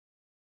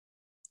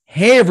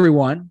Hey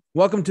everyone,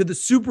 welcome to the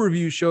Super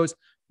Review Show's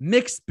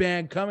Mixed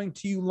Bag, coming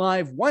to you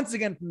live once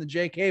again from the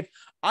J Cave.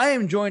 I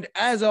am joined,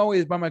 as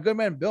always, by my good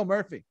man Bill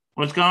Murphy.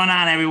 What's going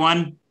on,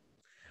 everyone?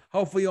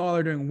 Hopefully, you all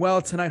are doing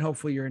well tonight.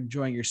 Hopefully, you're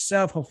enjoying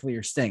yourself. Hopefully,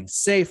 you're staying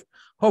safe.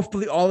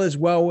 Hopefully, all is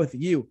well with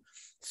you.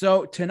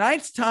 So,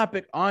 tonight's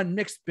topic on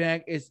Mixed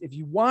Bag is if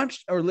you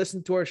watched or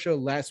listened to our show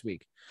last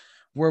week,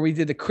 where we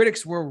did the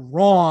critics were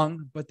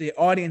wrong, but the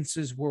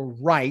audiences were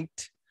right.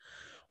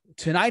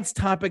 Tonight's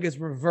topic is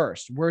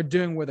reversed. We're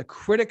doing where the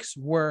critics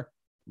were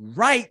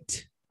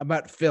right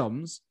about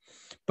films,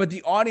 but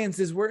the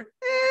audiences were,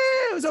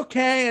 it was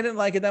okay. I didn't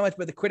like it that much,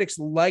 but the critics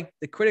were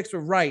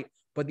right,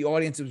 but the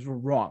audiences were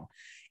wrong.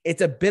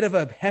 It's a bit of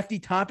a hefty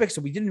topic,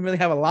 so we didn't really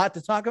have a lot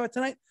to talk about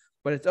tonight,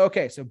 but it's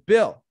okay. So,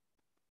 Bill,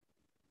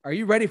 are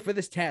you ready for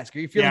this task? Are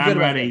you feeling good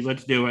about ready. this?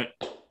 Let's do it.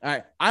 All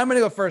right. I'm going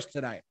to go first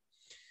tonight.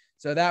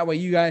 So that way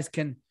you guys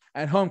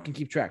at home can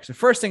keep track. So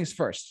first things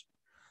first.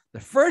 The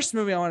first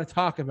movie I want to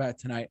talk about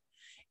tonight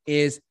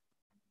is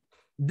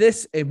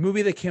a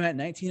movie that came out in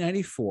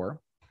 1994.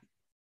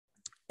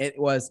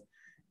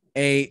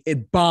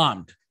 It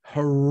bombed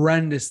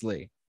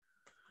horrendously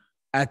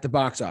at the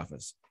box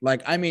office.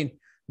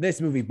 This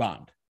movie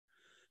bombed.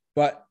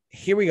 But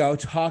here we go,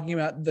 talking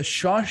about The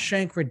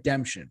Shawshank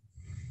Redemption.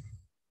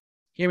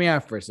 Hear me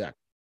out for a sec.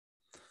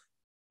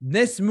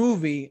 This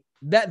movie,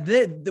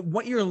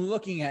 what you're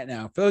looking at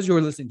now, for those who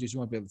are listening to this, you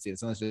won't be able to see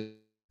this unless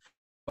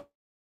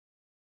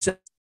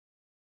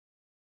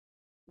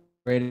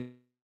rated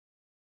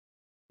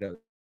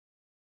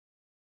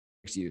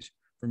use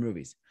for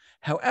movies.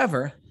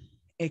 However,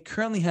 it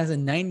currently has a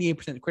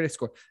 98% critic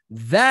score.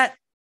 That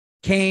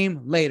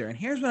came later. And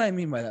here's what I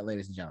mean by that,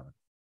 ladies and gentlemen.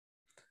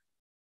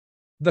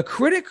 The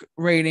critic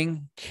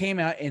rating came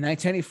out in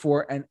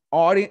 1994, and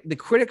the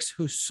critics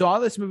who saw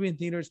this movie in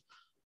theaters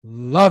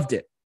loved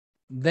it.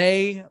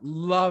 They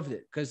loved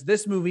it because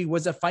this movie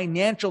was a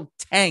financial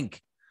tank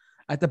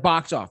at the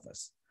box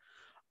office.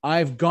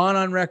 I've gone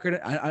on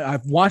record.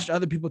 I've watched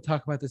other people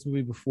talk about this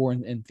movie before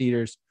in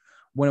theaters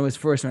when it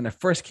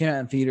first came out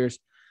in theaters,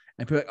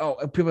 and people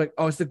are like,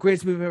 oh, it's the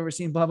greatest movie I've ever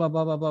seen. Blah blah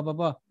blah blah blah blah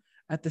blah.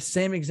 At the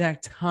same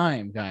exact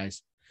time,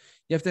 guys,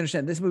 you have to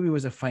understand this movie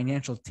was a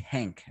financial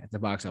tank at the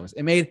box office.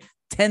 It made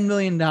 $10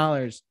 million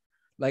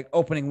like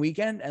opening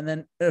weekend, and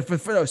then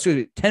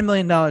 $10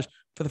 million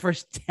for the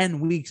first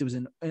 10 weeks. It was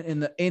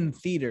in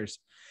theaters.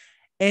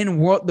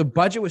 The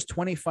budget was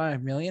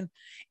 $25 million.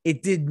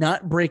 It did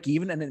not break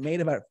even, and it made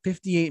about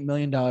 $58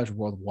 million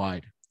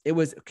worldwide. It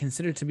was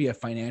considered to be a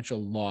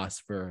financial loss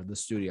for the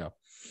studio,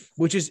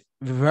 which is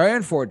very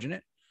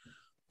unfortunate.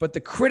 But the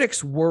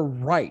critics were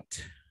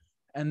right,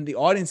 and the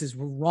audiences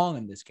were wrong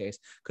in this case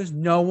because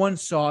no one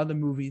saw the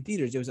movie in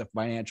theaters. It was a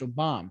financial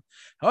bomb.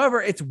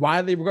 However, it's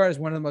widely regarded as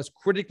one of the most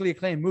critically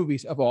acclaimed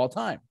movies of all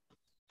time.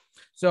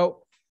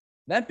 So,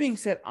 that being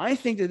said, I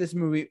think that this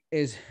movie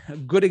is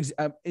is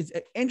an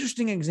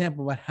interesting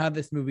example about how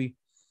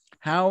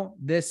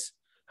this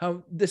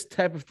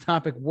type of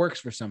topic works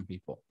for some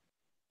people,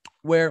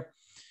 where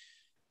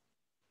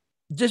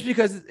just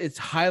because it's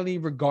highly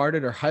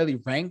regarded or highly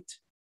ranked,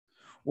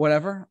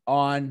 whatever,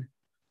 on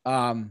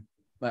Rotten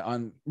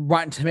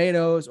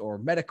Tomatoes or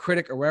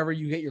Metacritic or wherever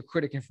you get your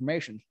critic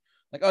information,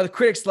 like, oh, the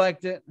critics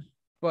liked it,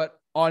 but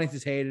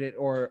audiences hated it,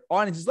 or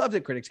audiences loved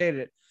it, critics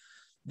hated it.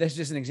 That's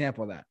just an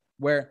example of that,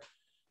 where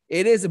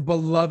it is a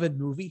beloved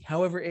movie.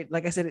 However, it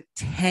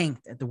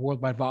tanked at the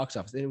worldwide box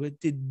office. It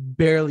did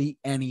barely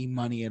any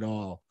money at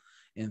all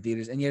in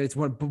theaters, and yet it's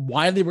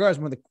widely regarded as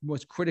one of the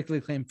most critically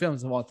acclaimed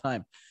films of all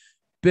time.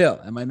 Bill,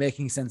 am I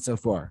making sense so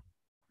far?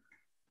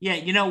 Yeah,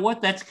 you know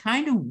what? That's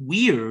kind of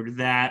weird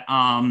that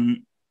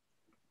that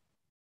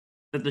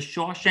The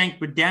Shawshank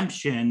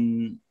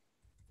Redemption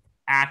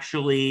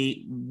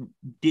actually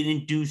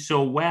didn't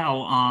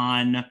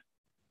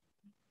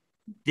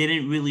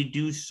really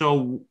do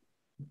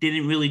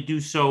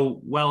so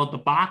well at the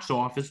box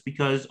office,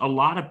 because a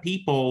lot of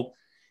people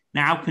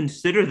now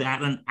consider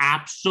that an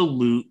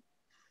absolute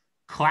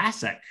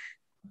classic.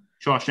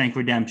 Shawshank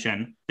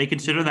Redemption, they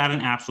consider that an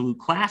absolute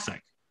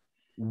classic,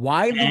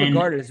 widely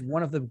regarded as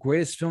one of the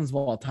greatest films of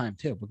all time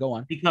too. But go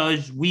on.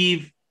 Because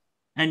we've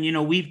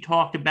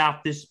talked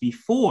about this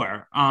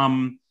before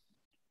when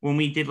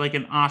we did like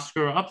an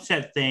Oscar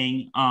upset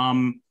thing,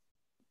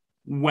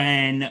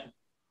 when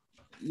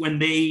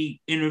they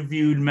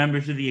interviewed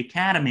members of the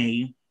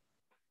Academy,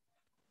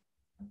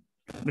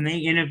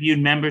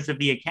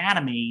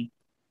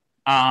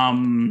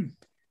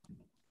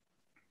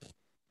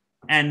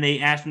 and they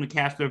asked them to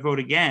cast their vote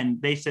again,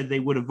 they said they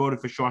would have voted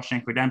for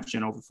Shawshank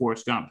Redemption over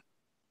Forrest Gump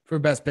for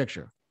Best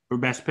Picture.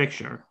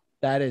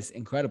 That is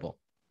incredible.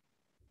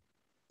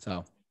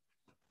 So,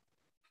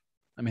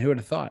 I mean, who would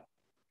have thought?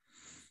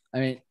 I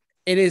mean,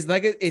 it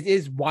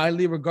is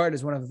widely regarded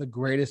as one of the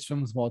greatest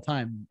films of all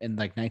time in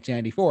like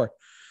 1994,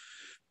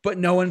 but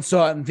no one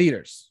saw it in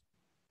theaters.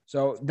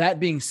 So that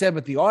being said,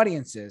 with the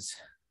audiences,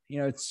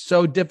 it's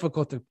so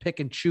difficult to pick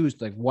and choose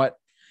like what.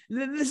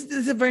 This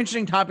is a very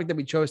interesting topic that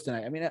we chose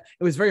tonight. I mean, it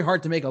was very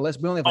hard to make a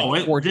list. We only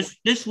have four.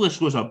 This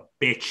list was a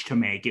bitch to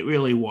make. It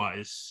really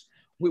was.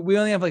 we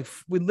only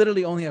have we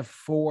literally only have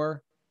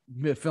 4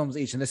 films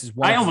each, and this is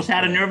one. I almost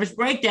had a nervous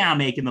breakdown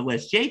making the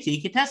list.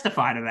 JT can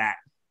testify to that.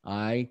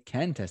 I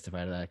can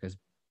testify to that because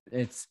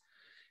it's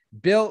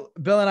Bill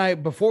and I,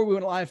 before we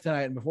went live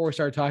tonight and before we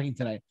started talking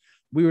tonight,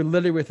 we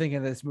were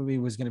thinking this movie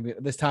was going to be,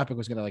 this topic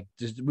was going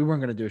to we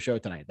weren't going to do a show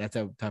tonight. That's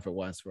how tough it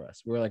was for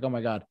us. We were like, oh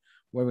my God,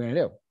 what are we going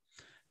to do?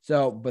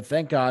 So, but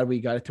thank God we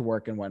got it to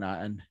work and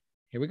whatnot. And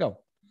here we go.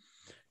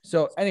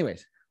 So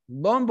anyways,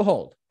 lo and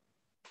behold,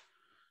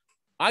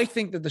 I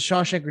think that the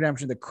Shawshank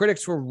Redemption, the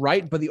critics were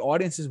right, but the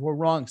audiences were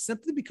wrong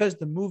simply because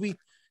the movie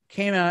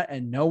came out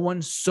and no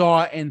one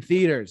saw it in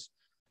theaters.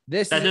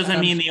 That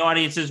doesn't mean the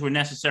audiences were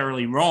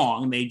necessarily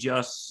wrong. They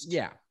just...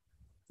 Yeah.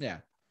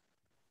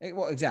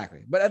 Well,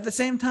 exactly. But at the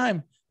same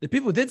time, the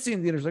people who did see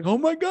in theaters like, oh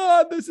my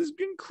God, this is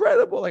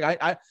incredible. Like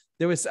I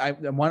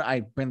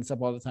bring this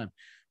up all the time.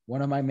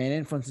 One of my main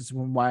influences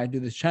when why I do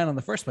this channel in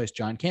the first place,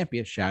 John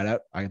Campia, shout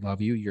out. I love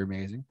you. You're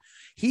amazing.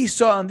 He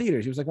saw it in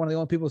theaters. He was like one of the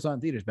only people who saw it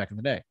in theaters back in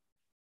the day.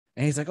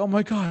 And he's like, oh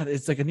my God,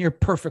 it's like a near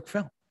perfect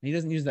film. And he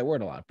doesn't use that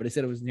word a lot, but he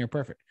said it was near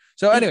perfect.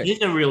 So anyway,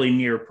 it's a really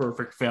near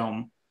perfect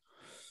film.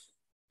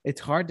 It's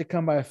hard to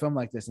come by a film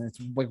like this, and it's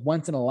like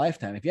once in a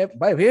lifetime. If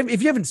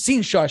you haven't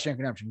seen Shawshank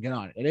Redemption, get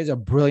on it. It is a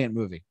brilliant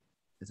movie.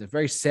 It's a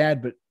very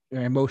sad but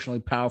very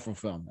emotionally powerful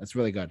film. It's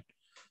really good.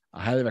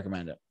 I highly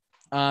recommend it.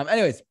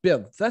 Anyways,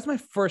 Bill, so that's my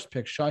first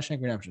pick,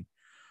 Shawshank Redemption.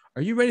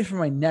 Are you ready for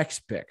my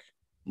next pick?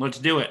 Let's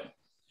do it.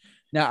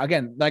 Now,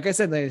 again, like I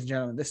said, ladies and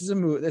gentlemen, this is a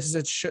movie. This is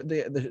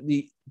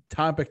the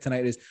topic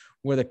tonight is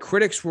where the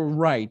critics were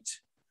right,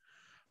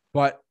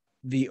 but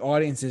the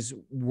audiences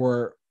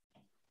were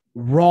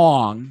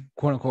wrong,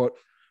 quote unquote,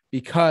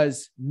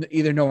 because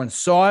either no one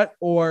saw it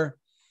or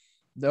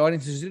the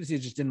audiences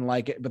just didn't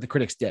like it, but the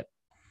critics did.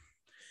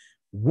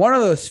 One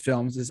of those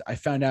films is I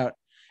found out,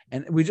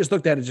 and we just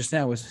looked at it just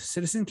now, was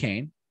Citizen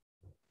Kane.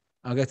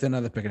 I'll get to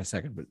another pick in a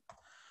second, but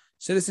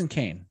Citizen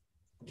Kane.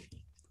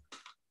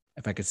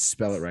 If I could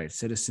spell it right,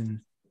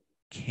 Citizen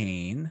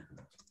Kane.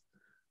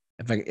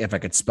 If I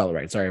could spell it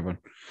right, sorry everyone.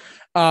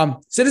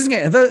 Citizen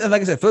Kane.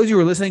 Like I said, for those of you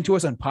who are listening to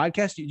us on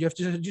podcast, you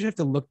have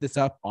to look this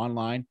up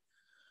online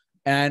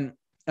and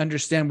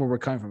understand where we're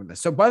coming from with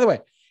this. So, by the way,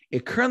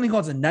 it currently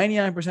holds a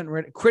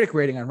 99% critic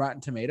rating on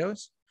Rotten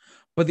Tomatoes,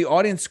 but the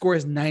audience score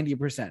is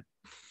 90%.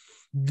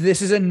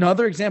 This is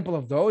another example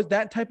of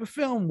that type of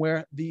film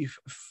where it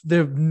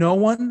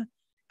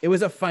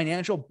was a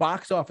financial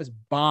box office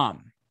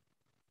bomb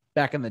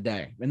back in the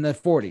day, in the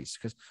 40s,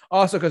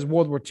 because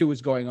World War II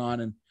was going on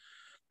and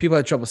people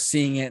had trouble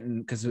seeing it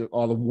and because of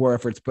all the war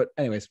efforts. But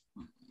anyways,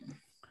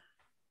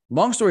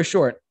 long story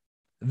short,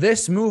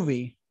 this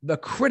movie, the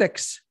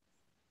critics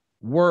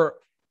were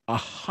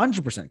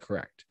 100%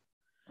 correct.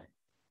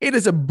 It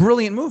is a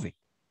brilliant movie.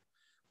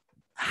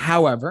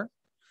 However,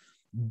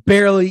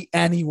 barely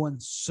anyone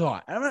saw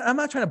it. I'm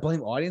not trying to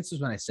blame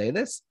audiences when I say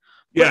this.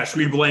 Yes,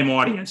 we blame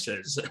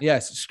audiences.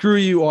 Yes, screw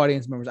you,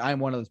 audience members. I'm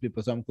one of those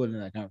people, so I'm included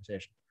in that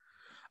conversation.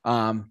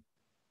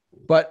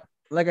 But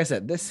like I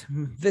said, this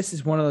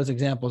is one of those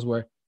examples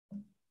where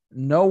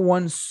no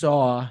one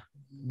saw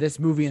this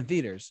movie in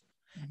theaters.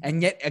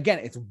 And yet, again,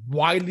 it's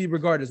widely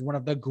regarded as one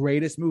of the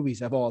greatest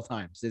movies of all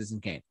time,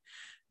 Citizen Kane.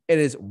 It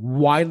is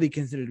widely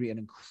considered to be an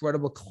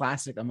incredible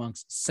classic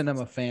amongst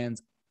cinema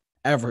fans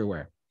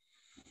everywhere.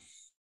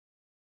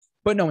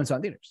 But no one saw it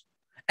in theaters.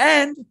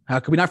 And how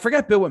could we not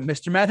forget, Bill, what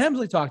Mr. Matt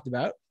Hemsley talked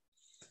about,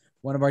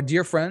 one of our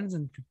dear friends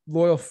and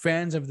loyal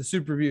fans of the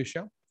Super Review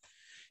Show.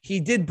 He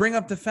did bring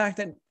up the fact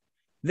that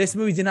this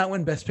movie did not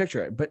win Best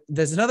Picture, but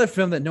there's another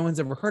film that no one's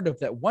ever heard of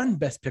that won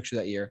Best Picture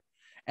that year,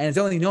 and it's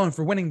only known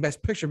for winning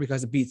Best Picture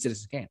because it beat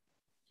Citizen Kane.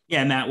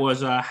 Yeah, and that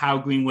was How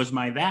Green Was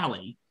My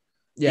Valley.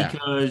 Yeah.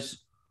 Because,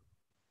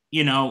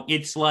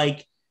 it's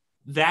like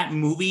that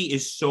movie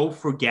is so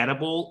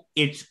forgettable.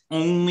 It's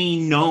only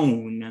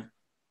known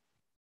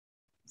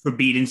for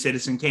beating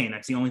Citizen Kane.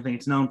 That's the only thing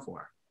it's known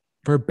for.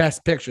 For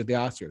Best Picture, the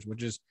Oscars,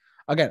 which is,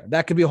 again,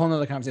 that could be a whole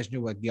nother conversation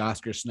too, like the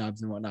Oscar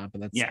snubs and whatnot,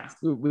 but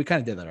we kind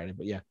of did that already,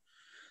 but yeah.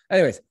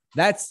 Anyways,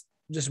 that's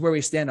just where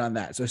we stand on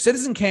that. So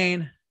Citizen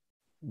Kane,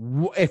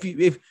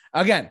 if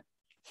again,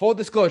 full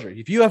disclosure,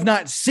 if you have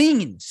not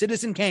seen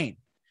Citizen Kane,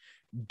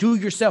 do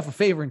yourself a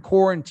favor in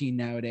quarantine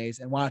nowadays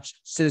and watch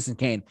Citizen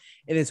Kane.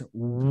 It is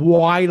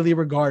widely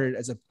regarded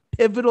as a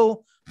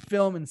pivotal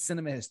film in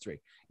cinema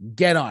history.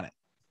 Get on it.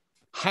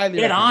 Highly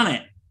get on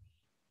it.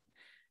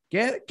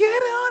 Get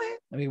on it.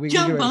 I mean,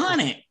 jump on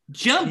it.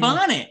 Jump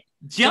on it.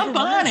 Jump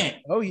on it.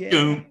 Oh yeah.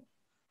 Doom,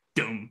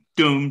 doom,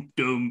 doom,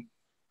 doom,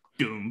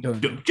 doom,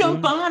 doom.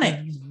 Jump on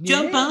it.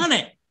 Jump on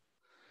it.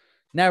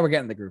 Now we're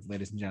getting the groove,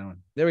 ladies and gentlemen.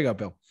 There we go,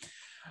 Bill.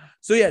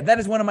 So yeah, that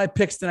is one of my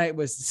picks tonight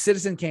was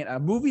Citizen Kane, a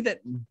movie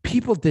that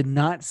people did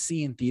not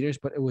see in theaters,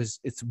 but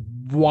it's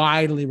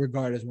widely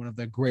regarded as one of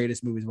the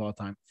greatest movies of all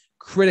time,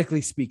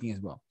 critically speaking as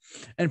well.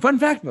 And fun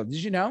fact, Bill,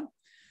 did you know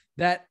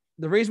that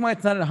the reason why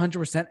it's not at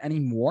 100%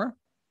 anymore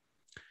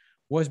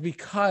was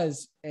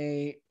because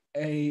a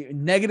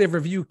negative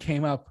review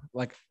came up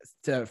like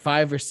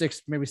 5 or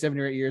 6, maybe 7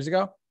 or 8 years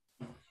ago.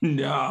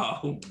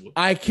 No.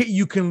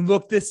 You can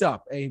look this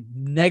up. A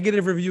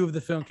negative review of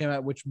the film came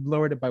out, which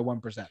lowered it by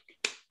 1%.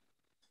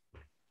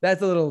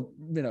 That's a little,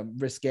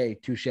 risque,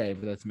 touche,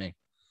 but that's me.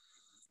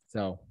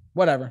 So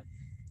whatever.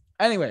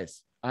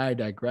 Anyways, I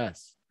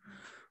digress.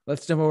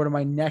 Let's jump over to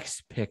my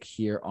next pick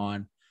here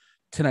on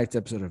tonight's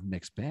episode of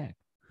Mixed Bag.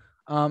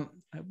 I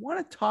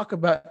want to talk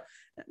about,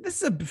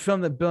 this is a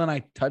film that Bill and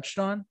I touched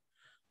on.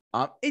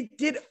 It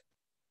did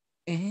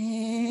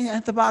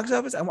at the box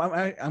office. I'm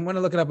going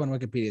to look it up on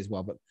Wikipedia as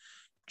well, but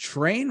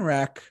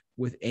Trainwreck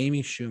with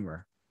Amy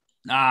Schumer.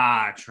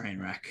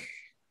 Trainwreck.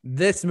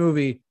 This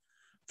movie,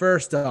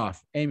 first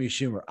off, Amy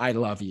Schumer, I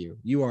love you.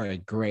 You are a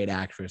great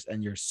actress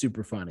and you're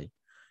super funny.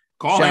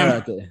 Call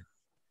out to you.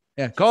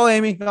 Yeah, call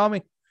Amy. Call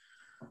me.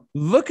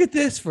 Look at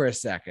this for a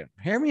second.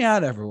 Hear me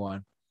out,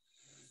 everyone.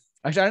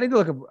 Actually, I need to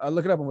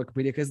look it up on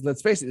Wikipedia because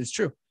let's face it, it's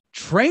true.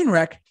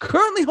 Trainwreck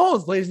currently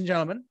holds, ladies and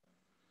gentlemen,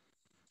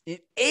 an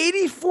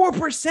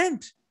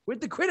 84%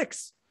 with the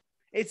critics.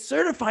 It's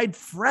certified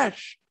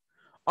fresh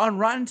on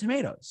Rotten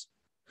Tomatoes.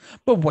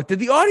 But what did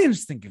the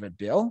audience think of it,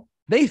 Bill?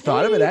 They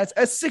thought of it as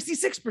a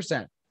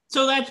 66%.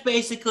 So that's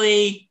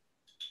basically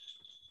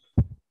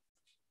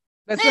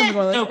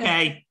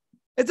okay.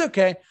 It's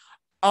okay.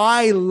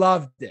 I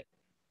loved it.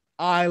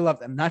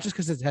 Not just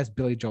because it has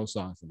Billy Joel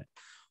songs in it,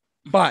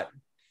 but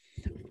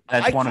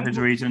that's one of his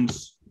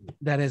reasons.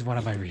 That is one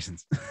of my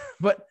reasons.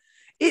 But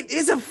it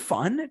is a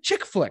fun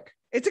chick flick.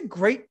 It's a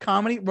great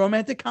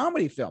romantic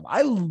comedy film.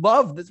 I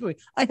love this movie.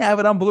 I have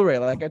it on Blu-ray,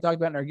 like I talked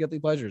about in our Guilty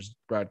Pleasures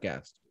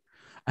broadcast.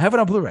 I have it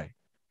on Blu-ray.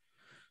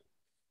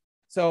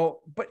 So,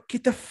 but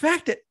get the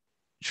fact that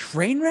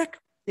Trainwreck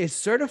is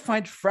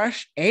certified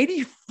fresh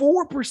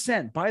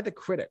 84% by the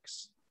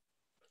critics.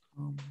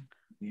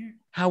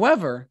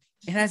 However,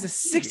 it has a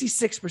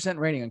 66%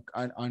 rating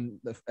on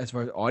as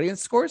far as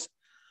audience scores.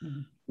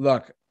 Mm-hmm.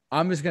 Look,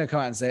 I'm just going to come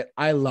out and say it.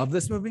 I love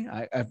this movie.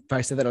 I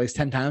said that at least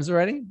 10 times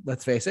already.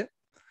 Let's face it.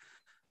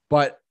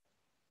 But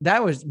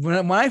that was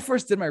when I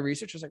first did my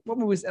research. I was like, what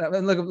movies? Let me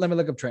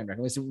look up Trainwreck. Let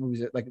me see what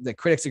movies like the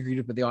critics agreed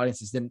with, but the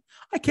audiences didn't.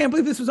 I can't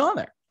believe this was on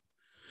there.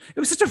 It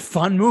was such a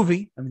fun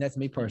movie. I mean, that's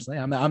me personally.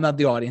 I'm not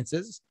the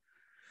audiences.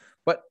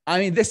 But I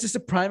mean, this is a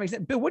prime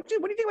example. But what do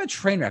you think about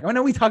Trainwreck? I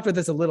know we talked about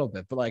this a little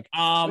bit, but like,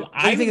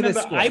 I remember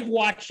I've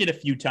watched it a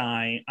few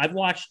times. I've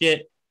watched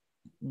it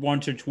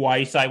once or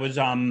twice. I was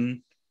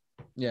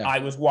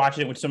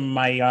watching it with some of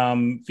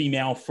my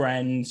female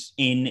friends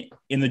in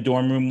the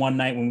dorm room one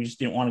night when we just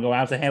didn't want to go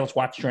out. I said, hey, let's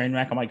watch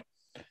Trainwreck.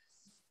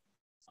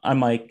 I'm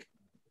like,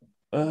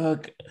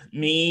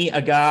 me,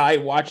 a guy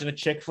watching a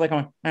chick flick.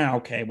 I'm like,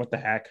 okay, what the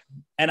heck?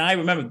 And I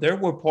remember there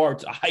were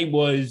parts I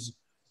was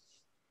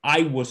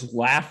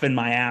laughing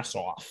my ass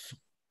off.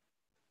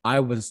 I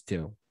was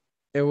too.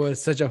 It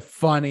was such a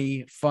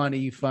funny film.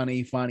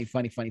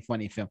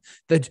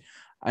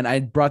 And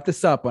I brought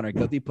this up on our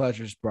Guilty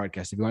Pleasures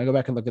broadcast. If you want to go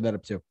back and look at that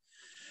up too.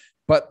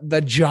 But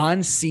the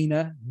John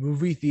Cena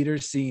movie theater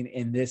scene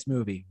in this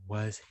movie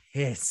was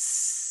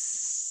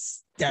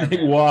hysterical.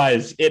 It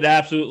was. It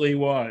absolutely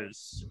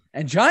was.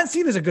 And John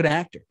Cena's a good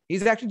actor.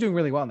 He's actually doing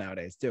really well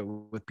nowadays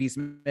too, with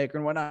Peacemaker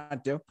and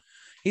whatnot too.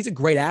 He's a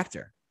great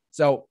actor.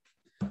 So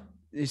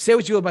say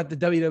what you will about the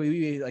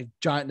WWE, like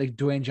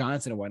Dwayne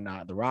Johnson and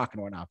whatnot, The Rock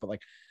and whatnot, but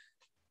like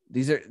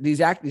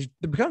these actors,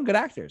 they become good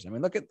actors. I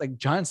mean, look at like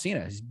John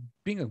Cena. He's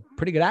being a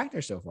pretty good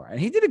actor so far, and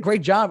he did a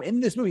great job in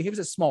this movie. He was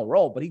a small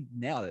role, but he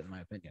nailed it in my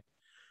opinion.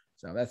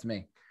 So that's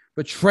me.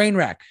 But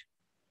Trainwreck,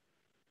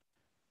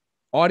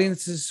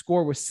 audience's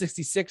score was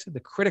 66. The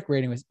critic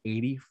rating was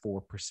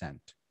 84%.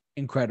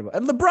 Incredible.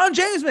 And LeBron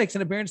James makes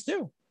an appearance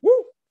too.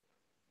 Woo!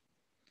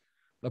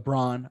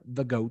 LeBron,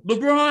 the GOAT.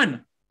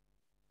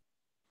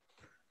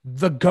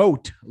 The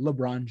GOAT,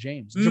 LeBron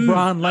James.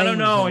 LeBron. I don't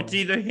know. It's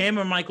either him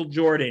or Michael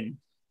Jordan.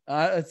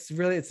 It's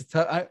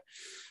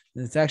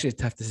actually a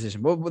tough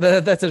decision.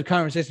 But that's a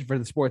conversation for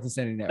the Sports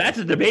Insanity Network. That's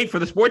a debate for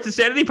the Sports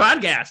Insanity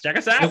podcast. Check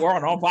us out. We're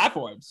on all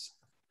platforms.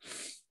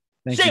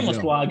 Shameless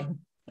plug.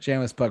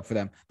 Shameless plug for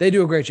them. They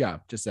do a great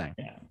job. Just saying.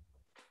 Yeah.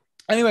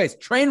 Anyways,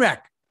 Trainwreck.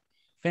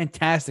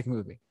 Fantastic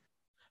movie.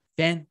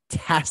 Oh,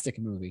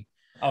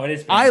 it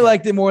is. Fantastic. I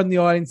liked it more than the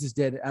audiences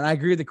did. And I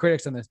agree with the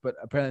critics on this, but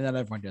apparently not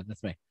everyone did.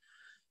 That's me.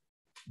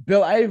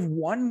 Bill, I have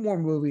one more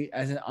movie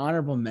as an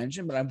honorable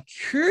mention, but I'm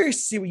curious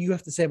to see what you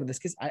have to say about this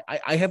because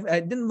I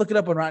didn't look it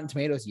up on Rotten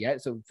Tomatoes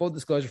yet. So full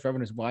disclosure for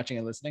everyone who's watching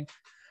and listening,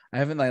 I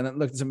haven't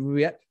looked at some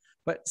movie yet.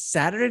 But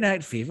Saturday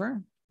Night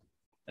Fever.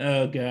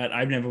 Oh God,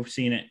 I've never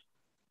seen it.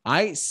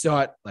 I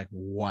saw it like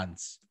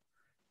once.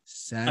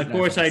 Of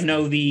course, I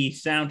know the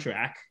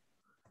soundtrack.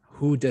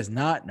 Who does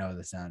not know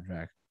the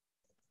soundtrack?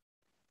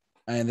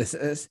 And this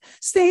is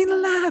Staying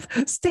Alive.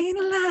 Staying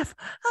Alive.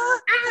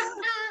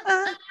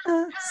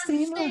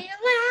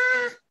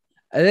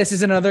 This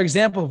is another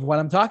example of what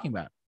I'm talking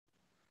about.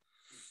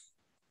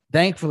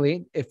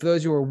 Thankfully, if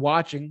those who are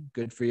watching,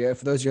 good for you.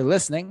 For those who are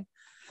listening,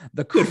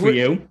 good for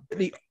you.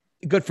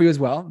 Good for you as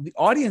well. The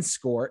audience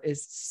score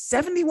is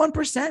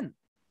 71%.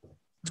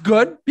 It's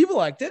good. People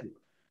liked it.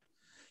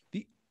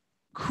 The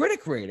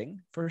critic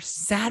rating for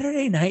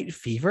Saturday Night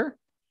Fever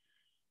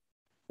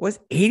was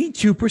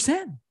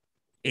 82%.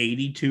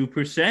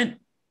 82%.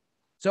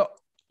 So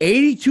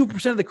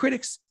 82% of the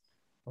critics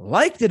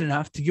liked it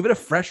enough to give it a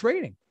fresh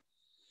rating.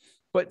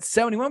 But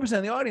 71%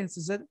 of the audience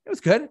said it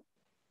was good.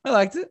 I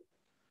liked it.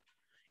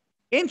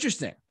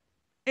 Interesting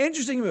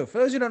move. For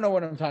those who don't know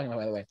what I'm talking about,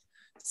 by the way,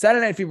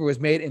 Saturday Night Fever was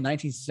made in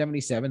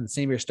 1977, the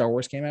same year Star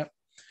Wars came out,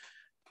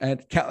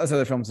 and countless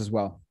other films as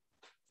well.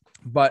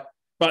 But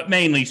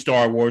mainly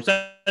Star Wars.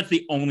 That's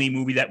the only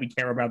movie that we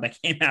care about that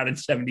came out in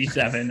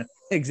 77.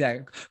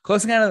 Exactly.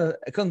 Close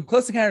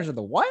Encounters of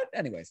the what?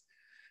 Anyways.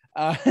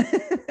 No,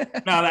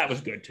 that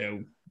was good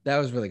too. That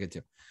was really good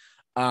too.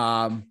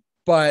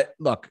 But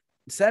look,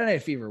 Saturday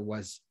Night Fever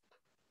was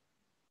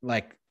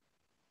like,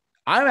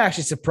 I'm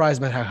actually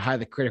surprised about how high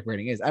the critic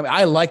rating is. I mean,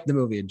 I like the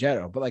movie in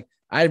general, but like,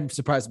 I'm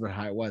surprised about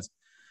how it was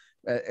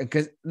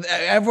because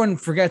everyone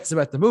forgets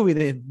about the movie.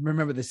 They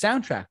remember the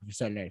soundtrack of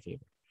Saturday Night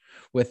Fever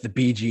with the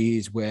Bee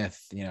Gees, with,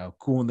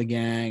 Kool and the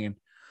Gang and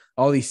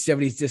all these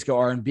 70s disco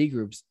R&B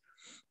groups.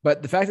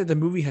 But the fact that the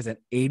movie has an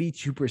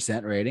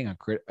 82% rating on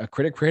a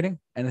critic rating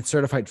and it's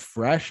certified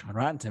fresh on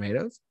Rotten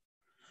Tomatoes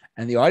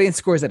and the audience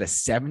scores at a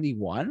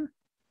 71.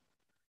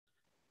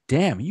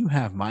 Damn, you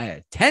have my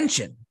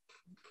attention.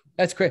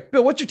 That's great.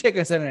 Bill, what's your take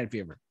on Saturday Night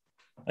Fever?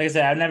 Like I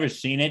said, I've never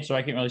seen it, so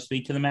I can't really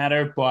speak to the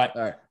matter,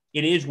 but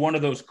It is one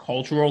of those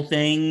cultural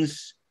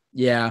things.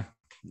 Yeah.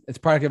 It's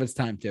product of its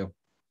time too,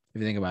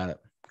 if you think about it.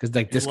 Because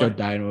like disco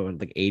died in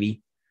like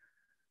 80.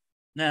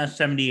 Nah,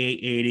 78,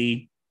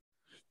 80.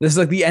 This is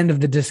like the end of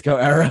the disco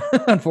era,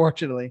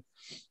 unfortunately.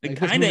 It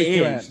kind of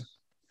is.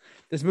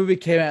 This movie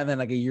came out and then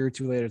like a year or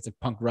two later, it's like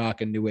punk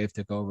rock and new wave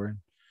took over. And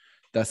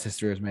thus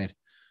history was made.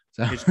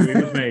 So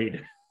history was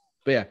made.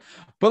 But yeah.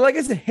 But like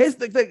I said,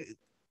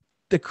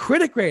 the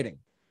critic rating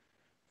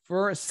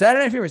for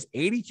Saturday Night Fever is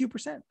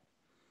 82%.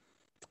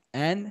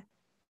 And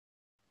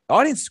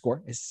audience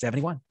score is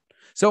 71.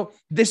 So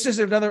this is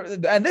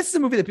and this is a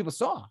movie that people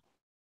saw.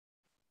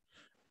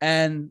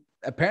 And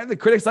apparently the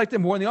critics liked it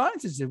more than the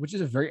audiences did, which is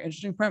a very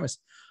interesting premise.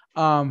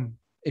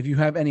 If you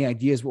have any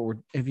ideas,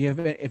 if you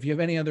have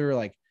any other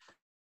like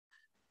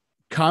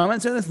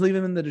comments on this, leave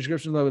them in the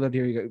description below. We'd love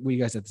to hear what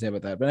you guys have to say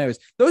about that. But anyways,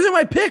 those are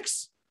my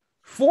picks.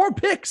 4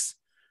 picks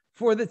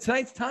for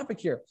tonight's topic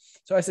here.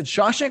 So I said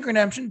Shawshank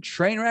Redemption,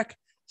 Trainwreck,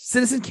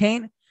 Citizen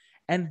Kane,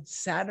 and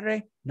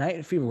Saturday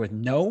Night Fever, with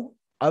no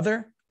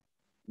other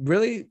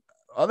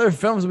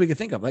films we could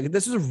think of. Like,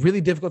 this is a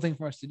really difficult thing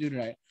for us to do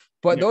tonight.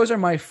 But those are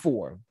my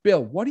 4.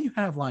 Bill, what do you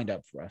have lined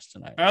up for us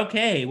tonight?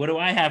 Okay, what do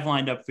I have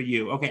lined up for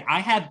you? Okay,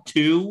 I have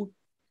 2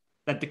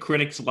 that the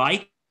critics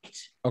liked.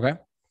 Okay.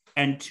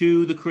 And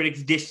 2 the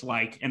critics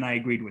disliked, and I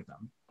agreed with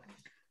them.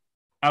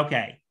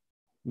 Okay.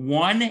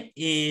 One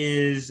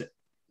is,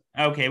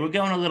 we're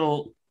going a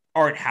little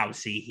art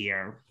housey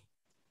here.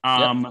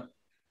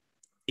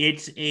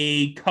 It's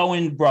a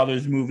Coen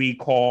Brothers movie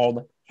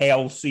called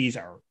Hail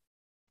Caesar.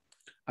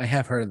 I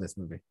have heard of this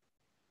movie.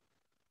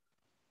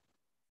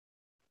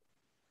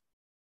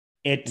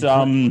 It's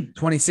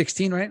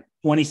 2016, right?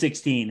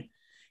 2016.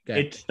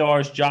 Okay. It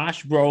stars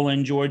Josh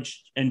Brolin,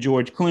 George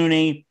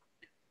Clooney.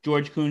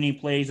 George Clooney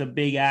plays a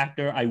big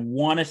actor. I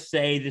want to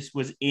say this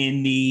was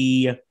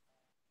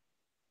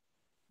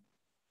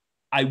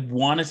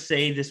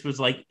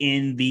like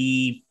in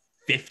the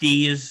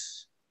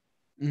 50s.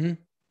 Mm-hmm.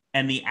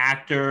 And the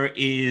actor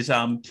is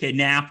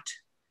kidnapped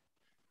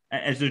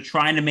as they're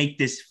trying to make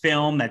this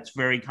film that's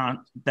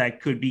that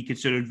could be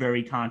considered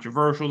very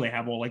controversial. They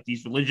have all like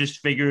these religious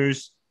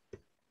figures.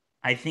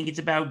 I think it's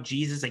about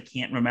Jesus. I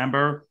can't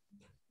remember.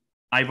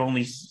 I've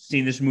only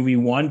seen this movie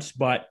once,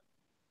 but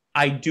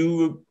I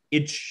do.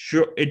 It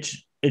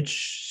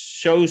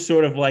shows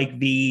sort of like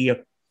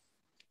the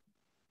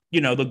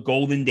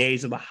golden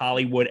days of the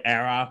Hollywood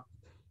era.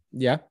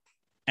 Yeah.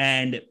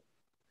 And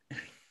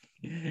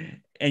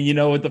you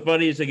know what the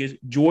funniest thing is?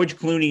 George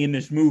Clooney in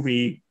this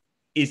movie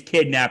is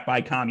kidnapped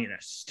by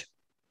communists.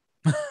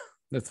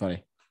 That's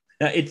funny.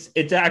 It's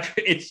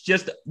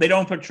just they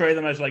don't portray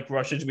them as like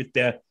Russians with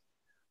their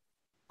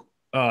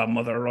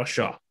Mother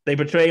Russia. They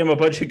portray him a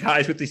bunch of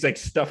guys with these like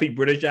stuffy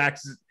British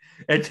accents,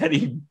 and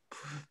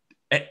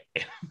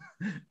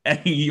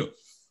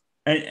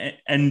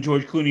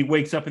George Clooney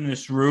wakes up in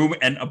this room,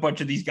 and a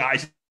bunch of these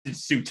guys in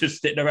suits are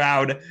sitting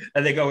around,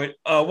 and they go,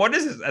 "What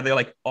is this?" And they're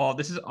like, "Oh,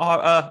 this is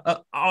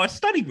our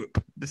study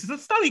group. This is a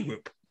study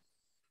group.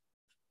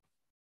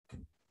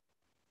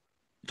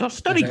 It's our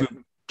study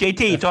group.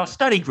 JT, it's our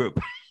study group.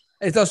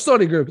 It's our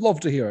study group.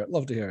 Love to hear it.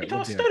 It's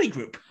our study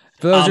group."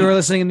 For those who are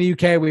listening in the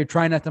UK, we're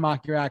trying not to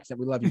mock your accent.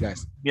 We love you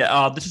guys.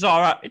 Yeah, this is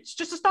all right. It's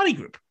just a study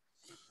group.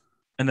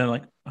 And they're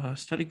like,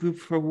 study group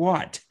for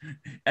what?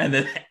 And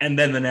then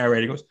the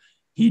narrator goes,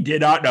 he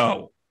did not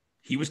know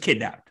he was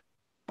kidnapped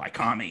by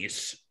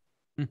commies.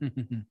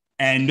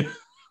 and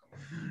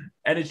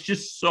it's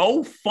just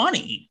so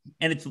funny.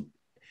 And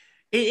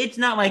it's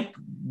not like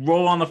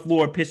roll on the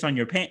floor, piss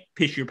your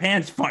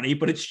pants funny,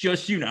 but it's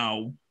just,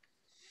 it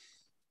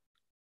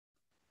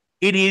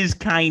is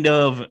kind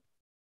of,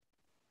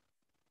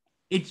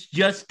 it's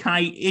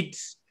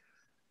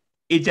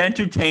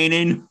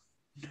entertaining.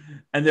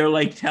 And they're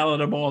like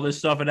telling him all this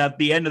stuff. And at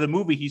the end of the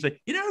movie, he's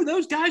like,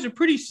 those guys are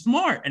pretty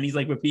smart. And he's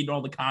like repeating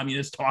all the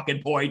communist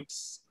talking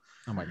points.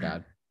 Oh my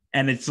God.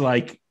 And it's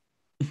like,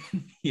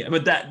 yeah,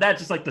 but that's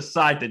just like the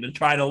side thing to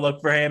try to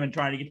look for him and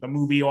trying to get the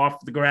movie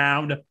off the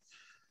ground.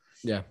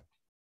 Yeah.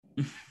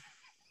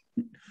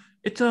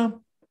 It's our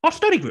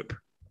study group.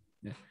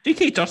 Yeah.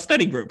 DK, it's our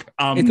study group.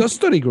 It's our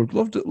study group.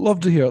 Love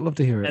to hear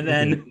it. And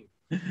then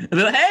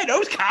they're like, hey,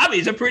 those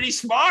commies are pretty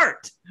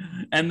smart.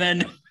 And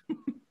then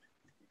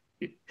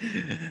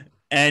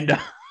and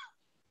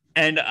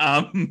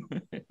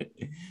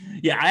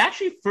yeah, I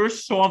actually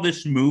first saw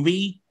this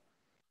movie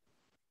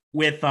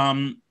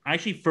in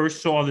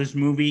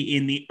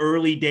the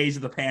early days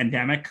of the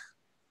pandemic.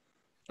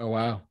 Oh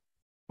wow.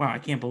 Wow, I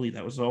can't believe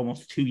that was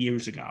almost 2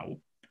 years ago.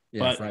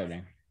 Yeah,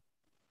 frightening.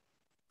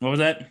 What was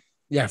that?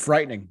 Yeah,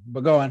 frightening.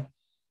 But go on.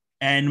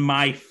 And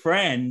my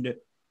friend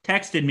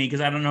texted me,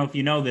 because I don't know if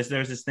you know this,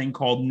 there's this thing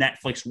called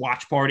Netflix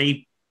Watch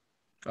Party.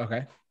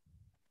 Okay.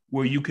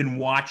 Where you can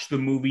watch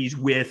movies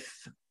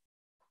with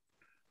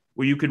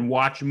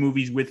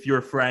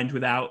your friends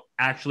without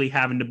actually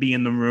having to be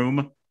in the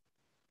room.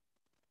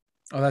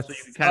 Oh,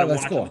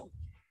 that's cool.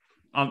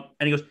 And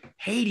he goes,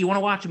 hey, do you want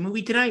to watch a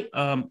movie tonight?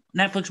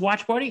 Netflix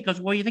Watch Party? He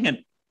goes, what are you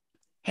thinking?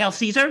 Hail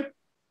Caesar?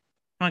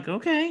 I'm like,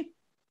 okay.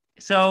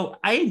 So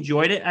I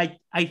enjoyed it.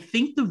 I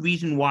think the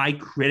reason why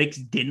critics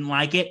didn't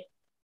like it,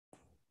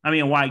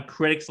 why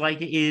critics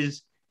like it,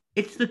 is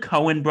it's the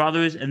Coen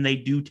brothers, and they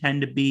do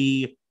tend to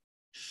be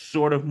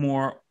sort of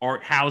more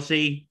art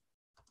housey.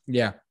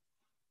 Yeah.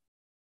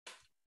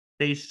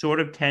 They sort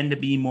of tend to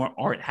be more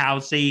art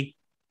housey,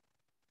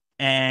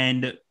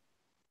 and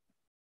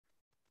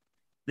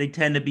they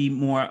tend to be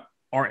more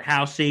art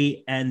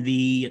housey, and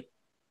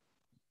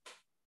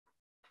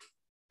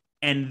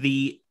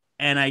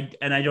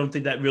I don't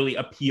think that really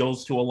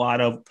appeals to a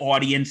lot of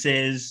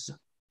audiences.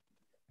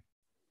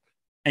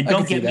 And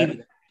don't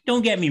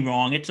get me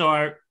wrong, it's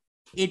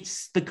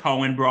the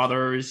Coen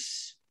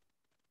brothers,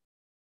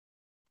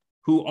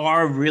 who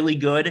are really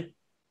good.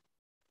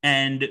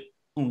 And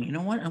you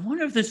know what? I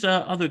wonder if there's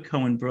other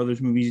Coen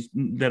brothers movies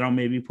that I'll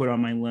maybe put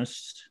on my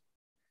list.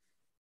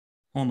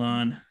 Hold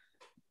on.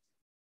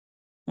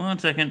 1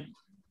 second.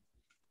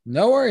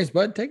 No worries,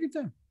 bud. Take your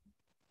time.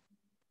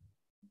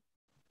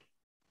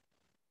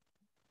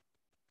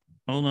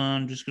 Hold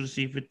on. I'm just going to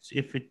see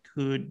if it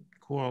could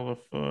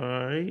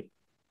qualify.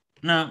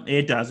 No,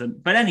 it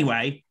doesn't. But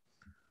anyway.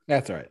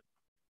 That's all right.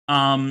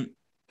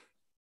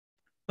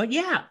 But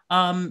yeah.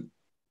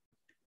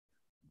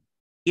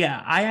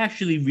 Yeah, I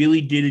actually really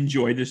did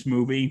enjoy this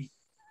movie.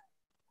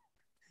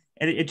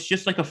 And it's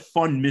just like a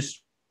fun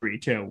mystery,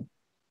 too.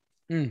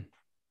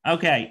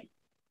 Okay.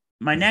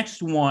 My next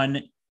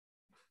one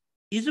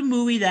is a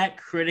movie that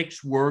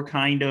critics were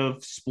kind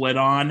of split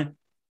on,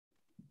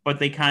 but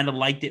they kind of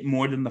liked it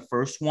more than the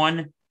first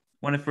one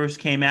when it first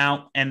came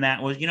out. And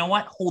that was, you know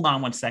what? Hold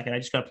on 1 second. I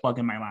just got to plug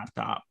in my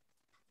laptop.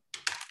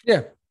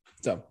 Yeah.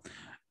 So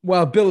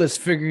while Bill is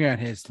figuring out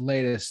his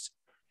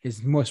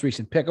most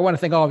recent pick, I want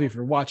to thank all of you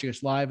for watching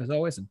us live, as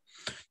always, and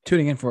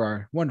tuning in for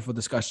our wonderful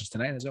discussions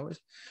tonight, as always.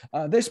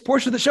 This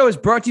portion of the show is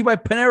brought to you by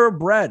Panera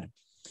Bread.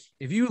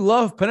 If you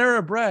love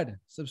Panera Bread,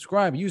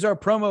 subscribe. Use our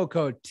promo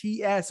code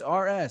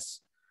TSRS.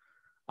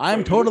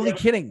 I'm totally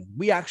kidding.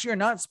 We actually are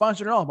not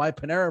sponsored at all by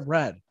Panera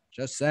Bread.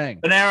 Just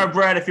saying. Panera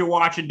Bread, if you're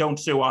watching, don't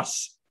sue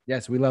us.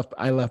 Yes,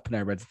 I love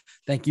Panera Bread.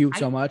 Thank you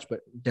so much, but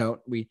don't.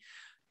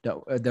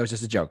 That was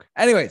just a joke.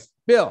 Anyways,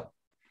 Bill.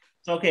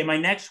 So, okay, my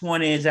next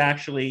one is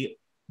actually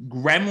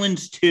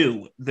Gremlins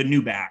 2, The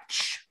New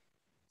Batch.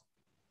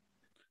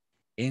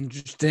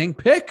 Interesting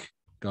pick.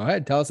 Go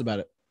ahead. Tell us about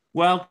it.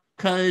 Well,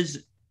 because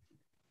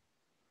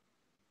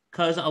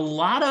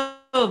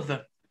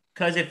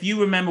if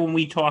you remember when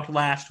we talked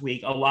last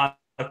week, a lot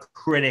of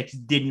critics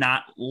did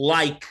not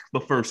like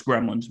the first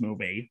Gremlins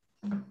movie.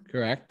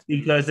 Correct.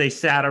 Because they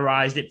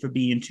satirized it for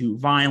being too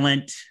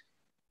violent.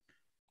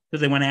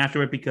 Because they went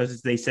after it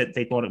because they said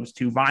they thought it was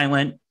too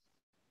violent.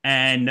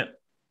 And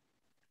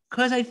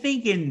because I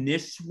think in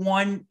this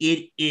one,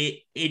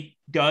 it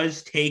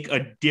does take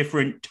a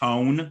different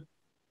tone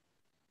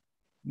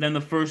than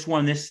the first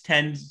one. The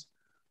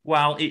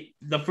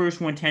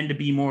first one tended to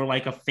be more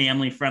like a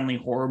family-friendly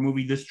horror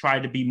movie. This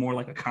tried to be more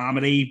like a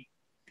comedy,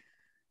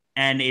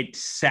 and it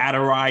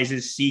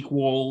satirizes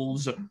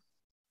sequels,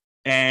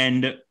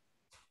 and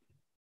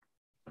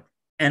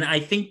I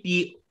think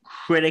the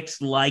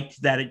critics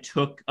liked that it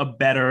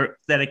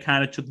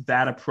kind of took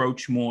that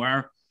approach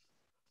more,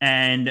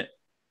 and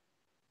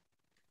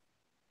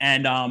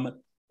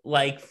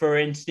like, for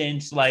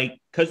instance, like,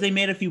 because they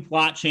made a few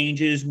plot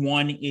changes.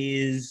 One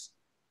is,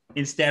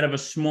 instead of a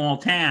small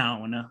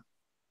town,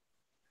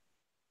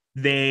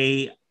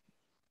 they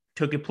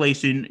took a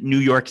place in New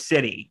York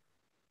City.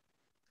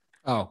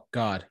 Oh,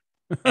 God.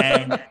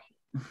 And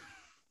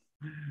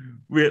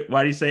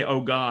why do you say,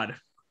 oh, God?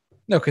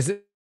 No, because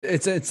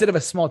it's instead of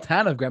a small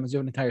town of gremlins, you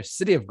have an entire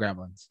city of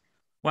gremlins.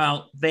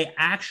 Well, they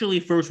actually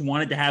first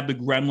wanted to have the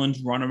gremlins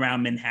run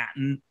around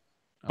Manhattan,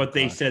 but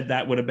they said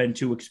that would have been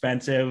too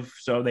expensive.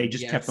 So they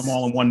just kept them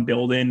all in one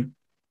building.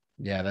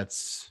 Yeah,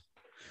 that's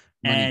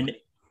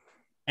money.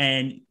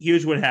 And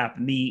here's what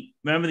happened.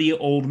 Remember the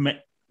old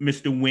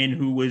Mr. Wynn,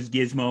 who was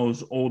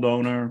Gizmo's old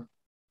owner?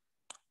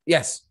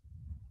 Yes.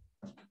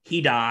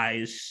 He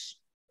dies.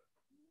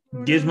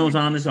 Gizmo's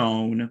on his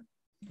own.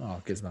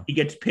 Oh, Gizmo. He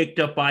gets picked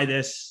up by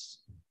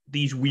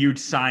these weird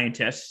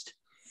scientists.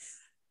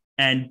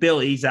 And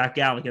Billy, Zach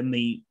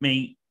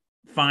Galligan,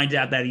 finds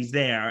out that he's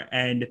there.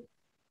 And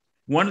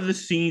one of the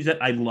scenes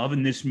that I love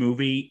in this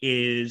movie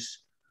is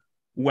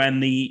when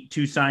the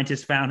two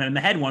scientists found him, and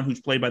the head one,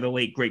 who's played by the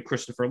late, great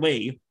Christopher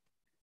Lee.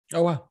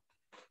 Oh, wow.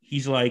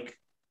 He's like,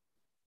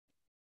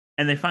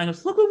 and they find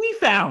us, look what we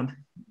found.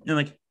 And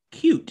like,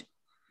 cute,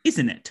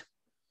 isn't it?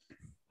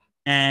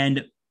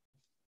 And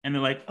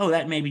they're like, oh,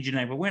 that may be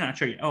genetic, but we're not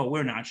sure. Oh,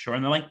 we're not sure.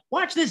 And they're like,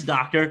 watch this,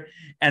 doctor.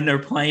 And they're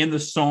playing the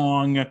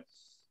song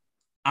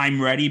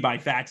I'm Ready by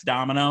Fats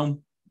Domino.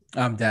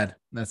 I'm dead.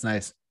 That's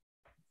nice.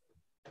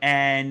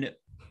 And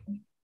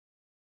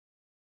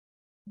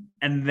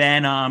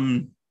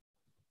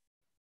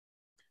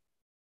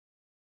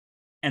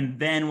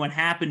then what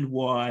happened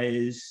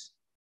was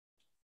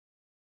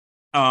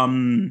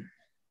and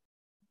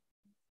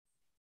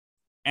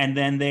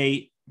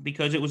then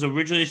because it was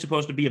originally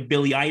supposed to be a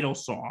Billy Idol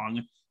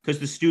song, because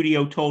the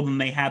studio told them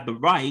they had the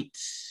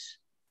rights,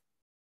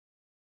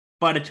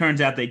 but it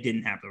turns out they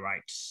didn't have the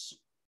rights.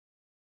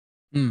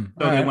 So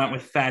they went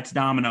with Fats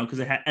Domino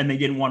and they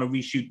didn't want to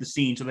reshoot the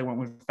scene, so they went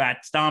with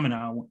Fats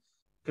Domino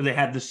because they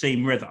had the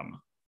same rhythm.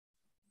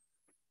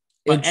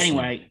 But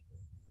anyway,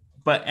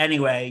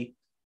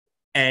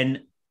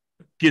 and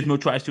Gizmo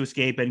tries to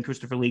escape, and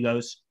Christopher Lee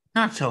goes,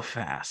 not so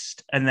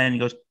fast. And then he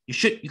goes,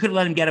 you could have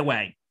let him get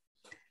away.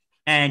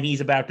 And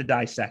he's about to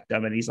dissect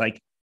him, and he's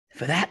like,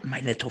 for that,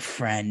 my little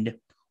friend,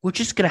 we're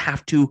just going to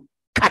have to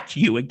cut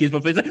you. And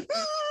Gizmo's like,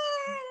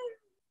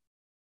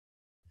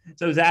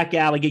 so Zach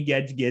Galligan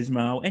gets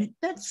Gizmo, and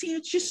that scene,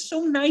 it's just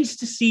so nice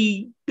to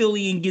see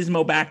Billy and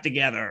Gizmo back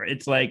together.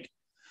 It's like,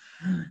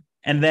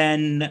 and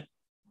then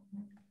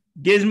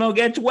Gizmo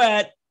gets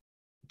wet.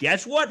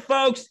 Guess what,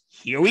 folks?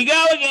 Here we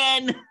go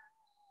again.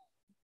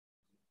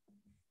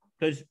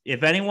 Because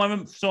if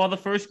anyone saw the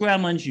first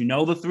Gremlins, you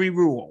know the 3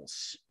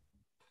 rules.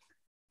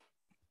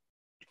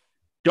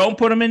 Don't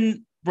put them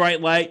in bright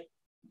light,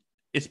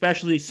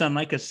 especially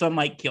sunlight, because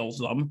sunlight kills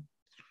them.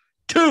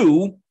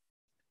 2,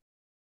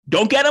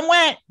 don't get them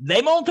wet.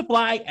 They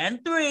multiply. And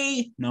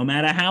 3, no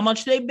matter how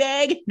much they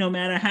beg, no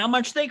matter how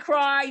much they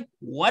cry,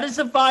 what is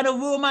the final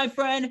rule, my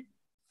friend?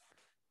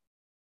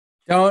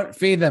 Don't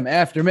feed them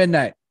after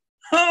midnight.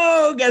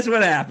 Oh, guess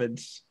what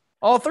happens?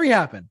 All 3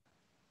 happen.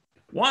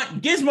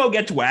 Gizmo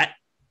gets wet.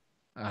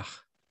 Ugh.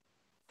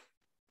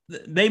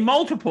 They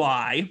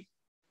multiply.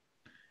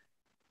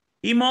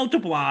 He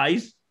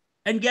multiplies.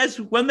 And guess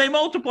when they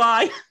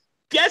multiply,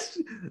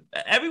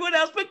 everyone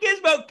else but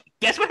Gizmo,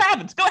 guess what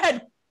happens? Go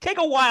ahead. Take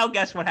a wild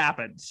guess what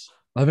happens.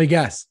 Let me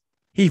guess.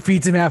 He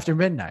feeds him after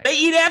midnight. They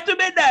eat after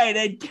midnight.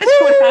 And guess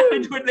what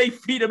happens when they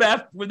feed him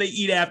when they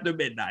eat after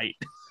midnight?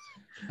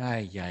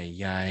 Ay. You're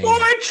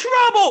in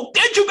trouble.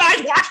 Did you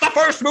guys watch the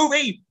first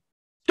movie?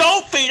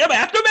 Don't feed him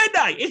after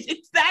midnight.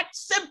 It's that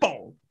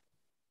simple.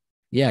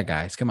 Yeah,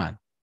 guys, come on.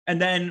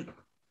 And then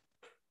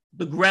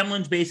the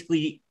Gremlins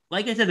basically,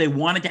 like I said, they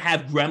wanted to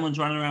have Gremlins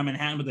running around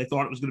Manhattan, but they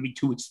thought it was going to be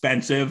too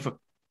expensive.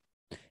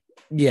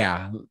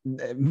 Yeah.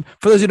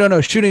 For those who don't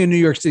know, shooting in New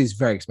York City is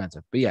very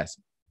expensive, but yes.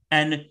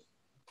 And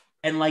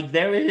like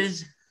there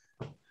is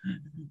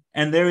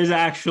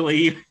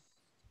actually,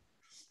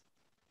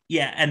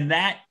 yeah, and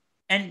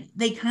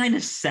they kind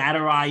of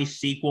satirize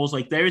sequels.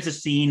 Like there is a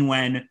scene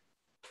when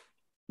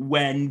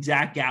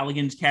Zach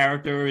Galligan's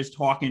character is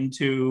talking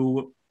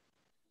to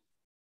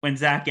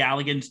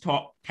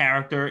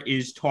character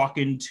is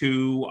talking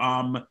to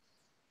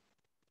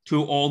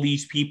all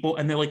these people,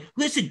 and they're like,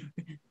 listen,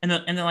 and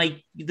they're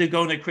like, they're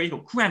going like crazy,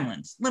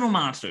 gremlins, little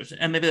monsters,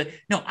 and they're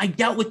like, no, I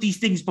dealt with these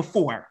things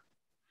before,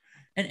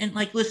 and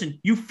like,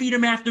 listen, you feed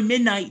them after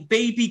midnight,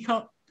 baby,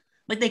 come.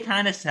 Like they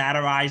kind of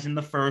satirize in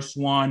the first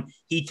one.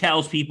 He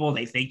tells people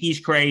they think he's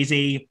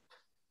crazy,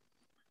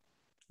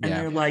 and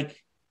they're like,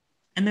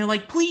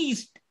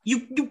 please,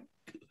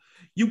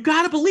 you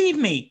gotta believe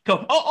me.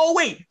 Go, oh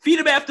wait, feed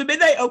him after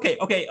midnight. Okay.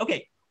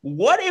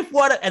 What if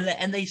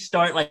and they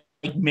start like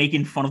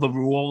making fun of the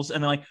rules,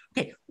 and they're like,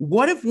 okay,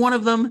 what if one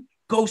of them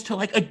goes to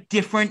a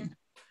different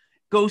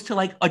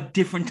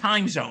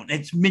time zone?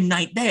 It's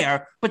midnight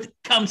there, but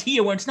comes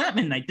here when it's not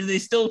midnight. Do they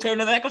still turn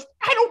to that? Goes,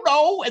 I don't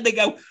know. And they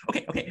go,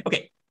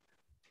 okay.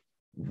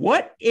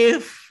 What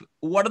if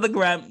one of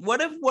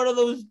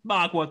those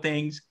Magua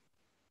things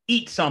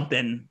eats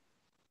something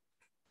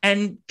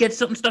and gets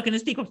something stuck in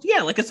his teeth? Goes,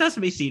 yeah, like a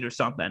sesame seed or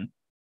something.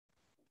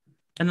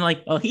 And they're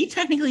like, oh, he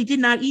technically did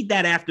not eat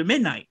that after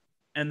midnight.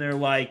 And they're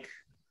like,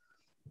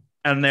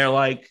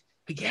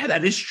 yeah,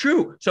 that is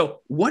true.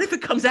 So what if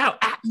it comes out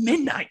at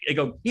midnight? They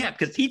go, yeah,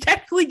 because he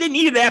technically didn't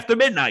eat it after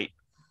midnight.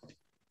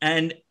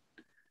 And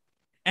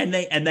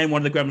then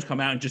one of the Gremlins come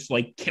out and just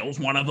like kills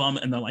one of them.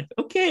 And they're like,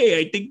 okay,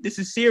 I think this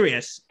is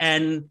serious.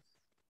 And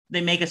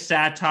they make a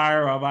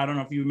satire of, I don't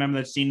know if you remember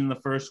that scene in the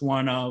first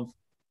one of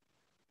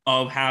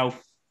of how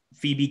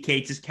Phoebe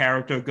Cates'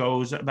 character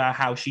goes about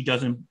how she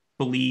doesn't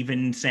believe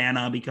in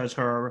Santa because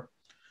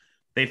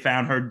they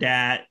found her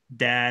dad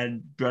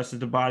dressed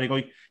as a body.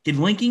 Going, did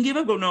Lincoln give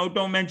up? Go, no,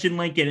 don't mention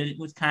Lincoln. And it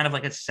was kind of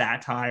like a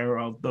satire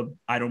of the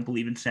I don't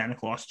believe in Santa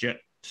Claus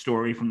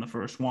story from the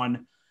first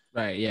one.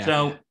 Right. Yeah.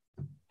 So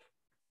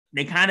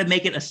they kind of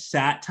make it a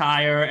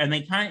satire, and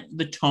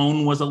the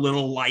tone was a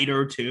little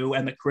lighter too,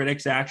 and the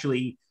critics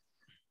actually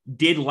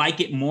did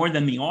like it more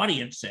than the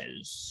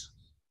audiences.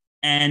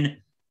 And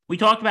we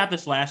talked about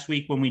this last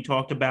week when we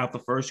talked about the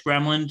first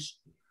Gremlins.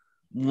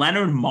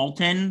 Leonard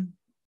Maltin,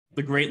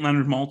 the great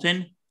Leonard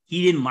Maltin,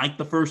 he didn't like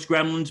the first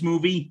Gremlins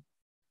movie.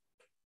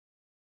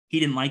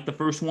 He didn't like the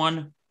first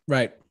one.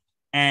 Right.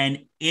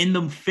 And in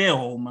the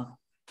film,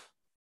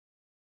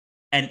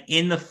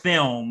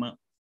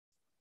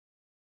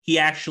 he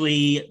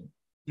actually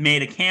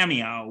made a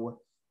cameo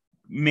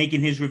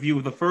making his review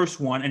of the first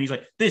one. And he's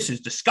like, this is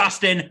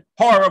disgusting,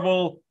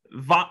 horrible,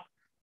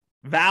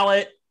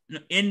 invalid.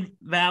 And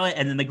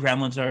then the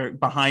Gremlins are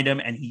behind him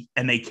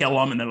and they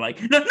kill him. And they're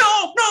like, no,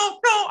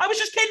 I was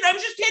just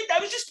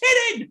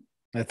kidding.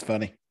 That's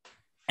funny.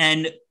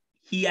 And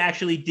he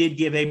actually did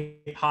give a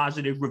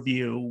positive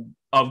review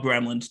of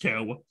Gremlins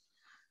 2.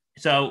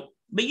 So,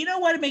 but you know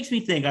what? It makes me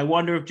think. I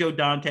wonder if Joe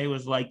Dante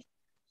was like,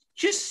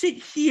 just sit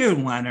here,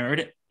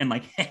 Leonard, and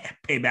like,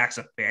 payback's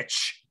a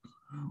bitch.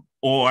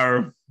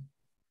 Or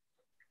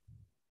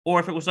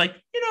if it was like,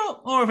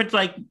 or if it's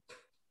like,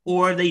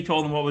 or they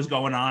told him what was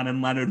going on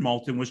and Leonard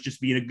Maltin was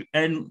just being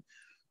and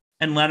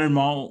Leonard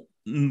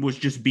Maltin was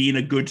just being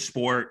a good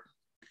sport.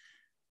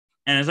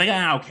 And it's like,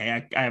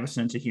 okay, I have a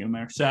sense of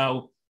humor.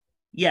 So,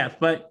 yeah,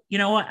 but you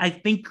know what? I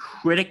think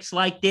critics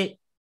liked it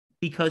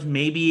because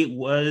maybe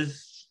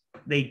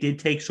they did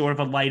take sort of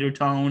a lighter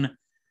tone,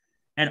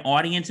 and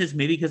audiences,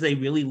 maybe because they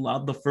really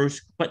love the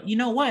first. But you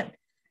know what?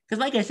 Because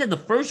like I said, the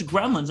first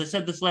Gremlins, I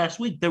said this last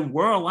week, there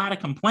were a lot of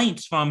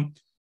complaints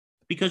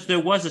because there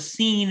was a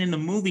scene in the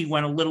movie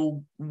when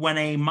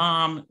a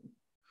mom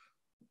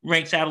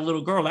rakes out a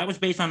little girl. That was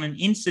based on an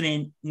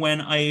incident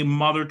when a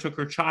mother took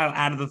her child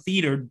out of the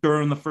theater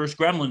during the first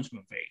Gremlins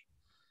movie.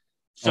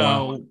 So,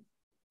 wow.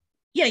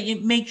 Yeah,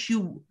 it makes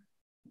you.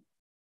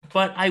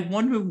 But I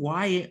wonder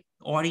why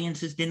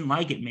audiences didn't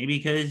like it. Maybe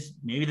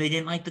they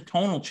didn't like the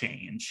tonal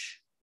change.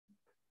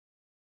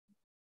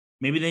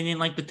 Maybe they didn't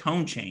like the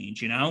tone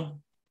change, Yeah,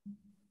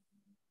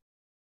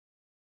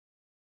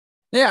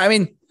 I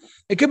mean,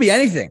 it could be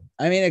anything.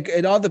 I mean,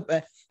 it all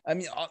depends. I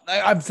mean,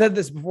 I've said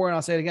this before and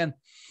I'll say it again.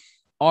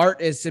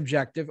 Art is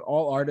subjective.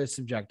 All art is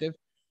subjective.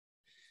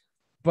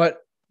 But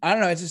I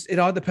don't know. It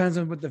all depends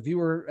on what the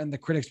viewer and the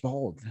critics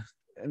behold.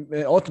 And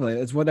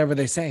ultimately, it's whatever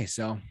they say.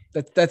 So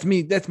that's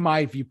me. That's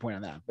my viewpoint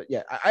on that. But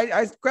yeah,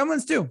 I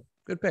Gremlins too.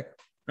 Good pick.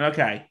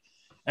 Okay.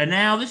 And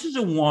now this is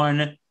a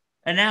one.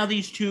 And now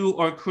these two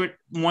are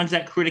ones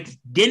that critics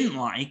didn't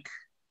like.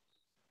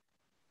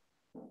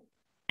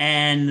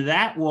 And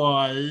that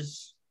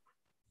was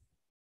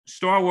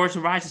Star Wars: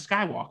 The Rise of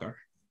Skywalker.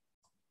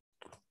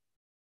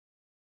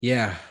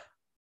 Yeah.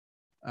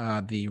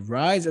 The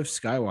Rise of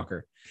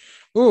Skywalker.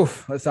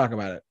 Oof. Let's talk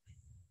about it.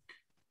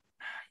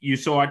 You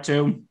saw it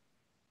too?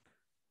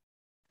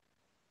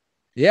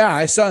 Yeah,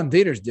 I saw it in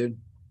theaters, dude.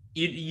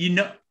 You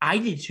know, I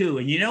did too.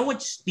 And you know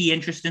what's the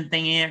interesting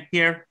thing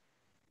here?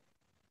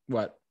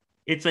 What?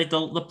 It's like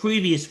the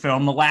previous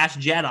film, The Last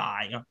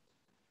Jedi.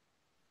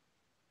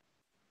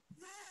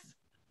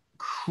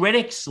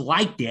 Critics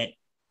liked it,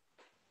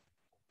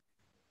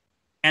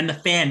 and the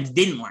fans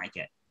didn't like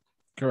it.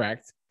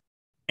 Correct.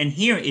 And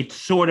here it's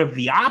sort of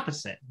the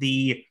opposite.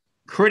 The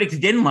critics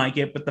didn't like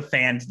it, but the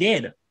fans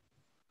did.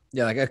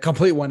 Yeah, like a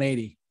complete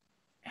 180.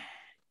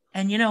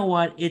 And you know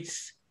what?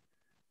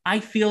 I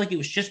feel like it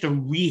was just a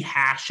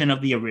rehashing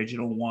of the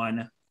original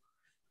one.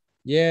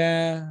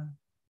 Yeah,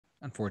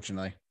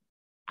 unfortunately.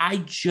 I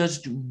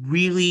just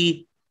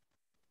really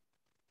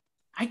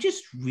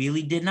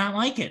did not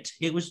like it.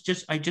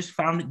 I just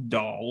found it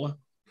dull.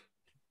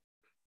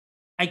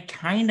 I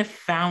kind of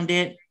found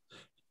it,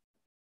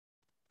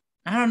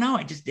 I don't know,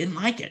 I just didn't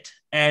like it.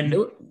 And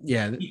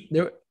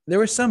there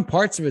were some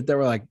parts of it that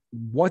were like,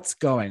 what's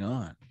going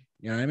on?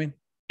 You know what I mean?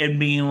 And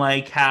being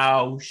like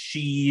how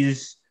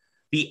she's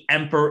the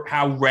emperor,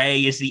 how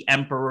Rey is the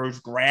emperor's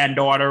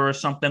granddaughter or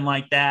something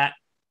like that.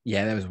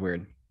 Yeah, that was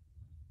weird.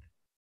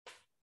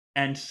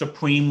 And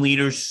Supreme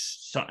Leader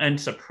Snoke,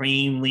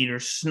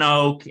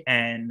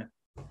 and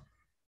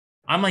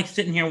I'm like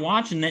sitting here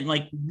watching it,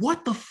 like,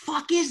 what the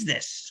fuck is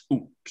this?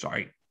 Ooh,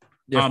 sorry.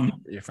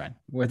 You're fine.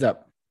 What's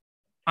up?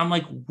 I'm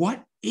like,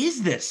 what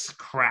is this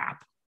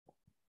crap?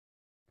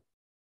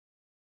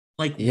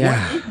 Like,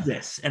 yeah. What is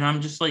this? And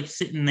I'm just like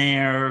sitting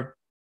there,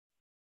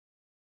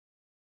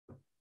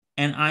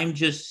 and I'm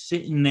just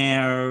sitting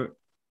there.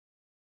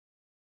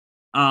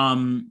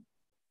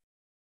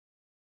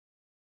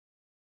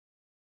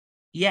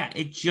 Yeah,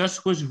 it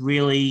just was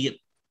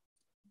really.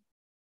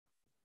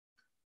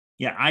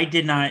 Yeah, I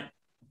did not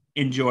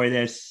enjoy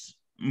this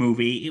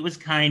movie. It was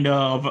kind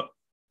of,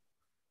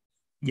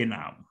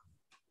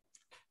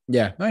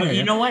 Yeah. But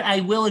you know what?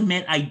 I will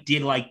admit I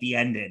did like the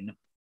ending.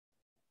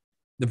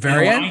 The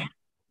very end? Why?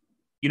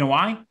 You know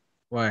why?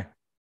 Why?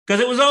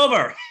 Because it was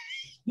over.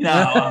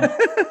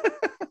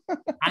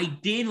 I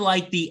did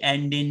like the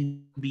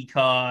ending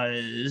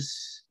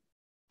because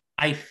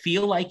I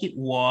feel like it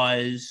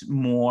was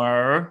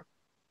more.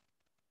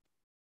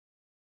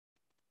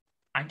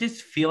 I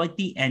just feel like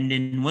the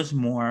ending was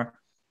more.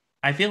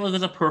 I feel like it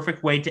was a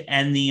perfect way to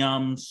end the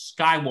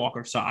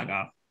Skywalker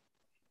saga.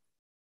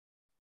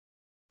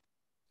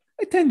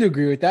 I tend to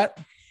agree with that.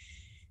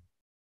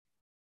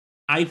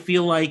 I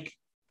feel like,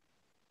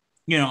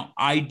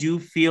 I do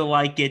feel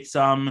like it's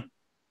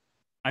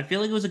I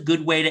feel like it was a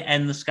good way to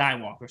end the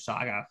Skywalker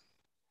saga.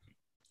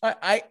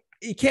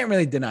 You can't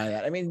really deny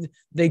that. I mean,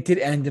 they did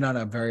end it on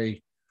a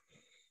very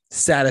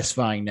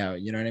satisfying note.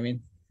 You know what I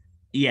mean?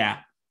 Yeah,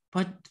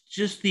 but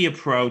just the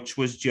approach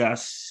was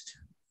just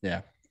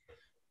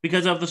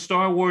because of the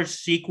Star Wars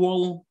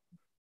sequel.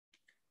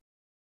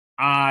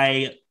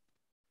 I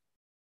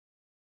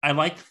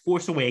liked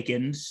Force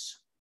Awakens.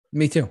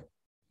 Me too.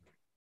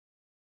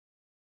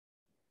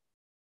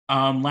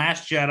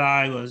 Last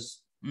Jedi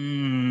was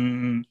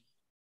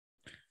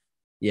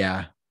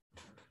yeah.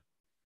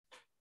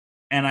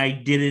 And I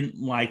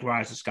didn't like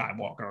Rise of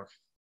Skywalker.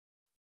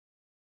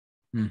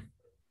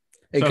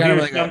 It kind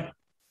of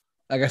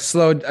like a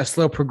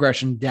slow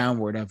progression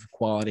downward of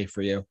quality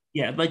for you.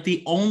 Yeah, like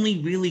the only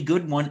really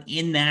good one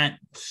in that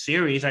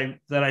series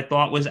that I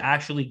thought was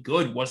actually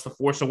good was The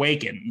Force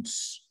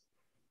Awakens.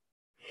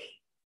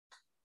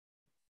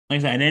 Like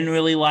I said, I didn't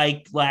really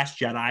like Last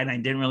Jedi, and I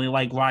didn't really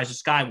like Rise of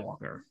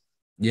Skywalker.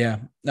 Yeah,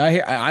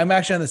 I'm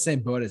actually on the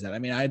same boat as that. I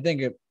mean, I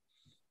think it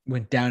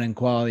went down in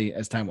quality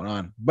as time went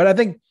on, but I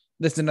think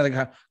this is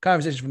another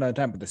conversation for another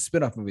time. But the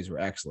spin-off movies were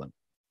excellent.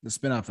 The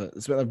spin-off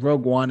of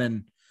Rogue One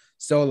and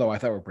Solo, I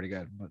thought were pretty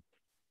good. But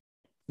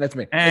that's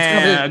me.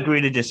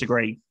 Agree to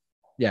disagree.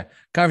 Yeah,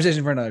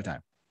 conversation for another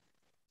time.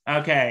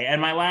 Okay, and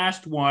my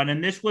last one,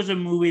 and this was a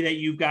movie that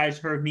you guys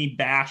heard me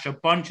bash a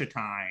bunch of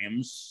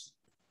times.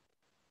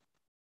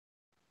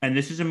 And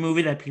this is a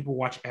movie that people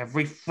watch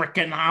every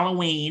freaking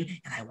Halloween,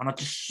 and I want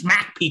to just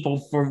smack people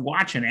for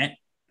watching it.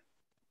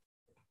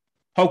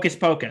 Hocus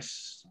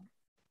Pocus.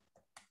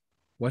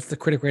 What's the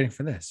critic rating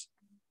for this?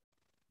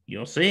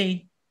 You'll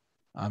see.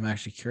 I'm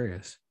actually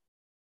curious.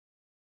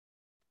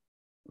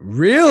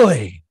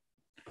 Really?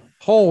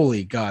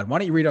 Holy God. Why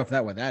don't you read off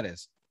that what that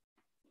is?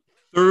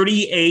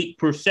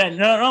 38%.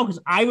 No, because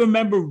I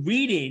remember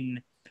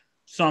reading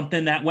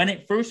something that when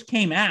it first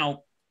came out,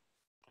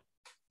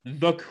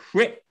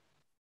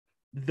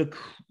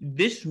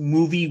 this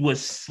movie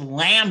was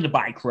slammed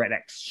by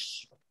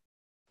critics.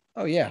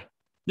 Oh, yeah.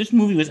 This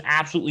movie was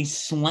absolutely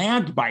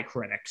slammed by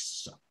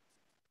critics.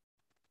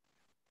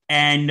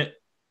 And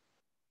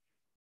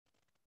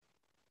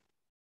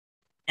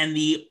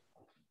the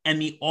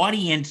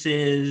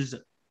audiences,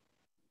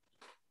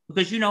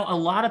 because, a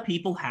lot of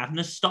people have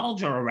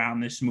nostalgia around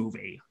this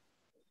movie.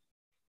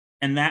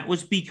 And that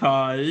was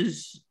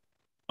because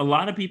a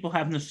lot of people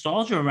have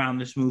nostalgia around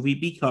this movie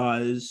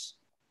because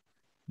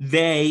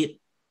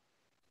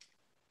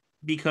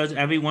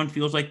everyone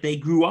feels like they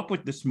grew up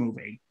with this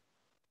movie.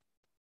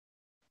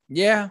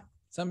 Yeah.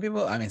 Some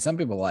people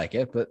like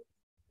it, but.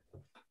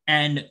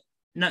 And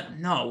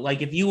no,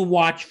 like if you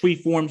watch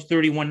Freeform's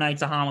 31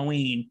 Nights of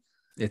Halloween,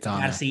 it's on.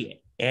 You gotta see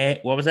it.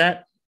 What was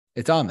that?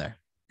 It's on there.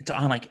 It's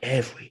on like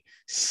every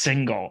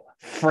single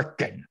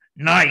freaking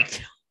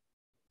night.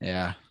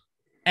 Yeah.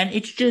 And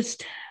it's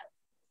just,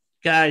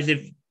 guys,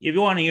 if you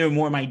want to hear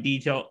more of my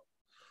detail,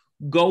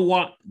 go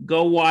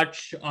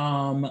watch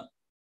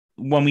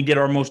when we did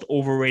our most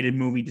overrated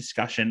movie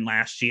discussion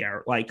last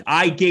year. Like,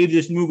 I gave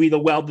this movie the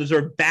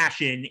well-deserved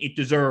bashing it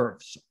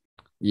deserves.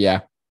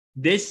 Yeah.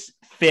 This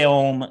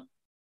film,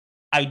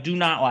 I do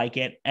not like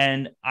it,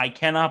 and I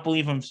cannot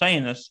believe I'm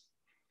saying this.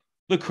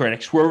 The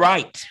critics were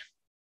right.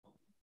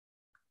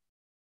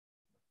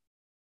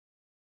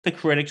 The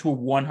critics were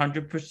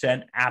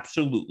 100%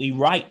 absolutely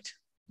right.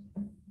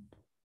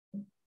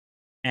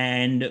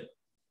 And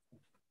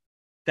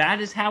that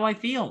is how I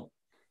feel.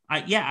 I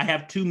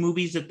have 2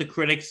 movies that the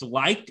critics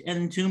liked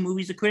and 2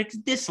 movies the critics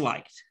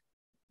disliked.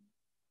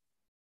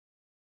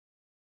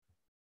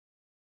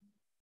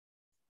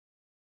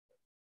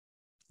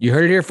 You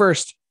heard it here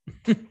first.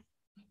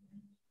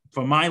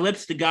 From my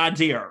lips to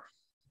God's ear.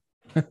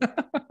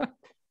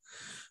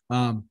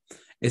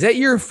 Is that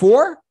year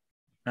 4?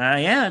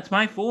 Yeah, that's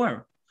my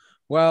 4.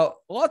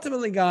 Well,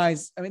 ultimately,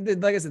 guys, I mean,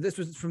 like I said, this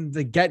was from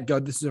the get-go.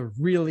 This is a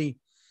really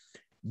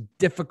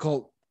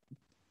difficult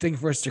thing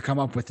for us to come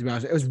up with, to be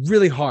honest. It was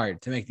really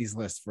hard to make these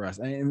lists for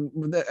us. I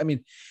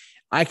mean,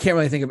 I can't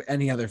really think of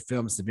any other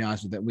films, to be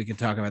honest with you, that we can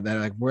talk about that,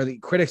 like where the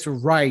critics were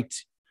right,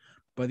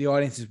 but the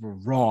audiences were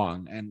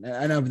wrong. And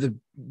I know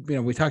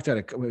we talked about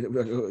it.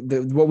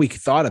 What we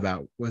thought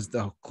about was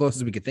the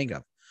closest we could think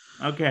of.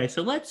 Okay,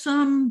 so let's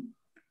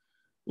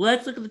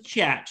look at the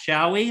chat,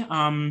 shall we?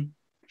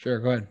 Sure,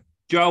 go ahead.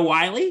 Joe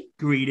Wiley,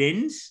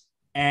 greetings,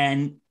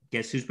 and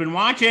guess who's been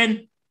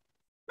watching?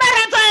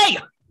 Mackenzie!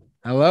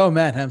 Hello,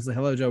 Matt Hemsley.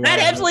 Hello, Joe. Matt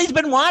Hemsley's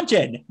been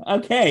watching.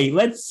 Okay,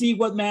 let's see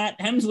what Matt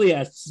Hemsley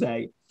has to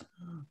say.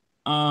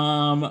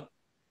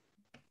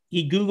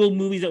 He Googled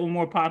movies that were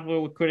more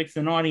popular with critics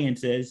than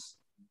audiences.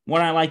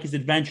 What I like is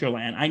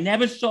Adventureland. I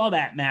never saw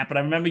that, Matt, but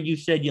I remember you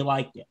said you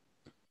liked it.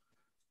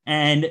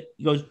 And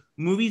he goes,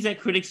 movies that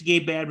critics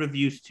gave bad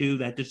reviews to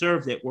that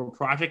deserved it were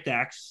Project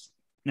X,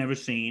 never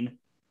seen.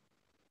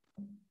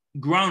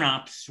 Grown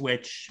Ups,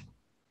 which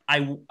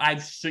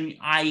I've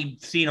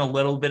seen a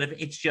little bit of.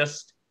 It's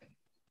just,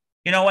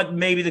 you know what?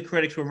 Maybe the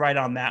critics were right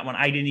on that one.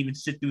 I didn't even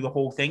sit through the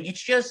whole thing.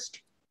 It's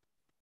just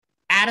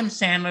Adam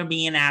Sandler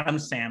being Adam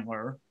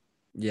Sandler.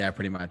 Yeah,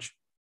 pretty much.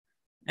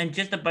 And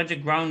just a bunch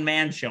of grown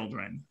man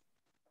children.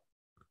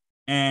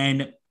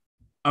 And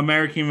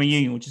American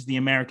Reunion, which is the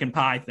American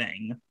Pie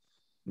thing.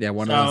 Yeah,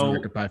 one of those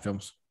American Pie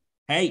films.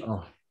 Hey,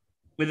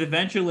 with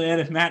Adventureland,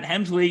 if Matt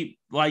Hemsley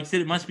likes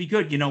it, it must be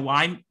good. You know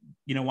why?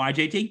 You know why,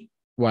 JT?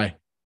 Why?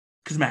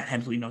 Because Matt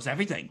Hemsley knows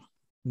everything.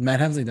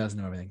 Matt Hemsley does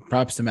know everything.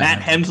 Props to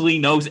Matt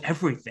Hemsley knows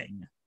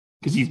everything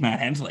because he's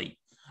Matt Hemsley.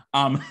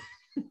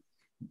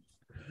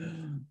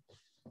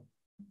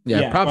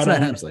 Yeah, props to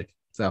Matt Hemsley.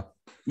 So,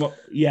 well,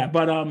 yeah,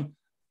 but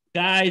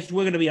guys,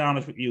 we're gonna be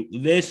honest with you.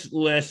 This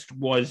list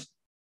was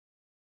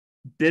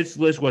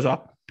a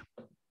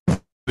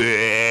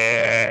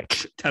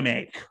bitch to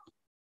make.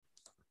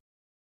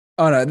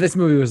 Oh no, this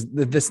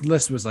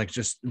list was like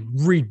just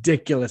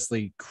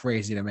ridiculously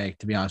crazy to make,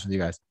 to be honest with you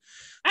guys.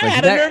 I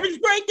had a nervous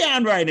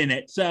breakdown right in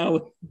it.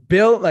 So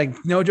Bill,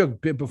 like, no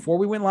joke, before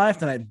we went live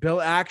tonight, Bill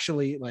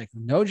actually, like,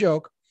 no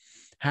joke,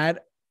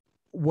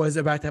 was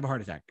about to have a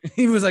heart attack.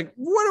 He was like,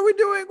 what are we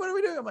doing?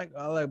 I'm like,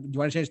 oh, do you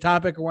want to change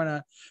topic or why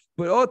not?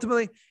 But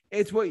ultimately,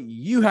 it's what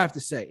you have to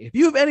say. If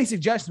you have any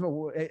suggestions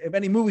of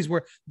any movies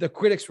where the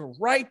critics were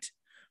right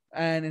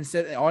and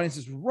instead the audience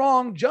is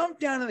wrong, jump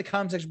down in the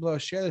comment section below,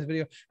 share this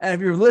video. And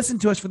if you're listening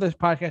to us for this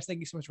podcast, thank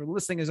you so much for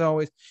listening. As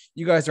always,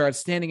 you guys are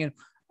outstanding. And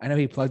I know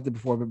he plugged it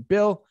before, but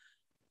Bill,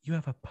 you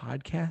have a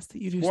podcast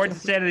that you do. Sports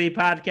Insanity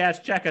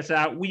Podcast. Check us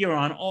out. We are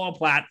on all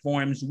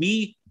platforms.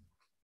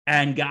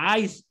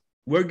 Guys,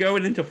 we're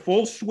going into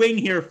full swing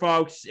here,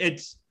 folks.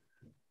 It's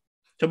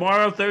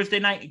tomorrow, Thursday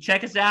night.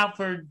 Check us out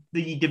for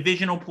the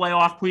divisional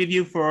playoff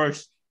preview for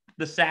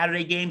the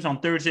Saturday games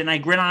on Thursday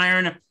Night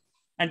Gridiron.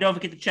 And don't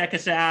forget to check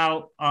us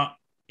out.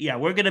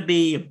 We're going to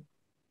be...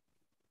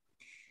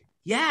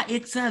 Yeah,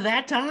 it's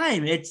that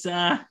time. It's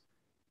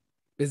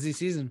busy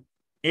season.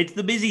 It's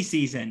the busy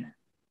season.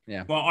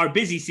 Yeah. Well, our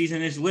busy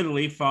season is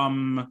literally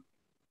from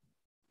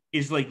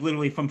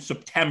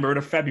September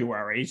to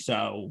February.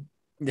 So...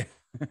 Yeah.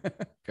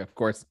 Of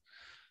course.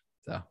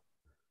 So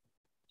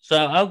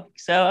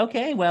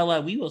okay.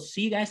 Well, we will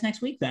see you guys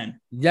next week then.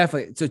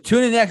 Definitely. So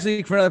tune in next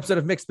week for another episode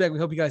of Mixed Bag. We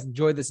hope you guys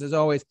enjoyed this. As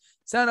always,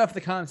 sound off in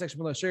the comment section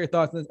below. Share your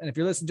thoughts. And if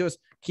you're listening to us,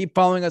 keep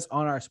following us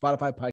on our Spotify podcast.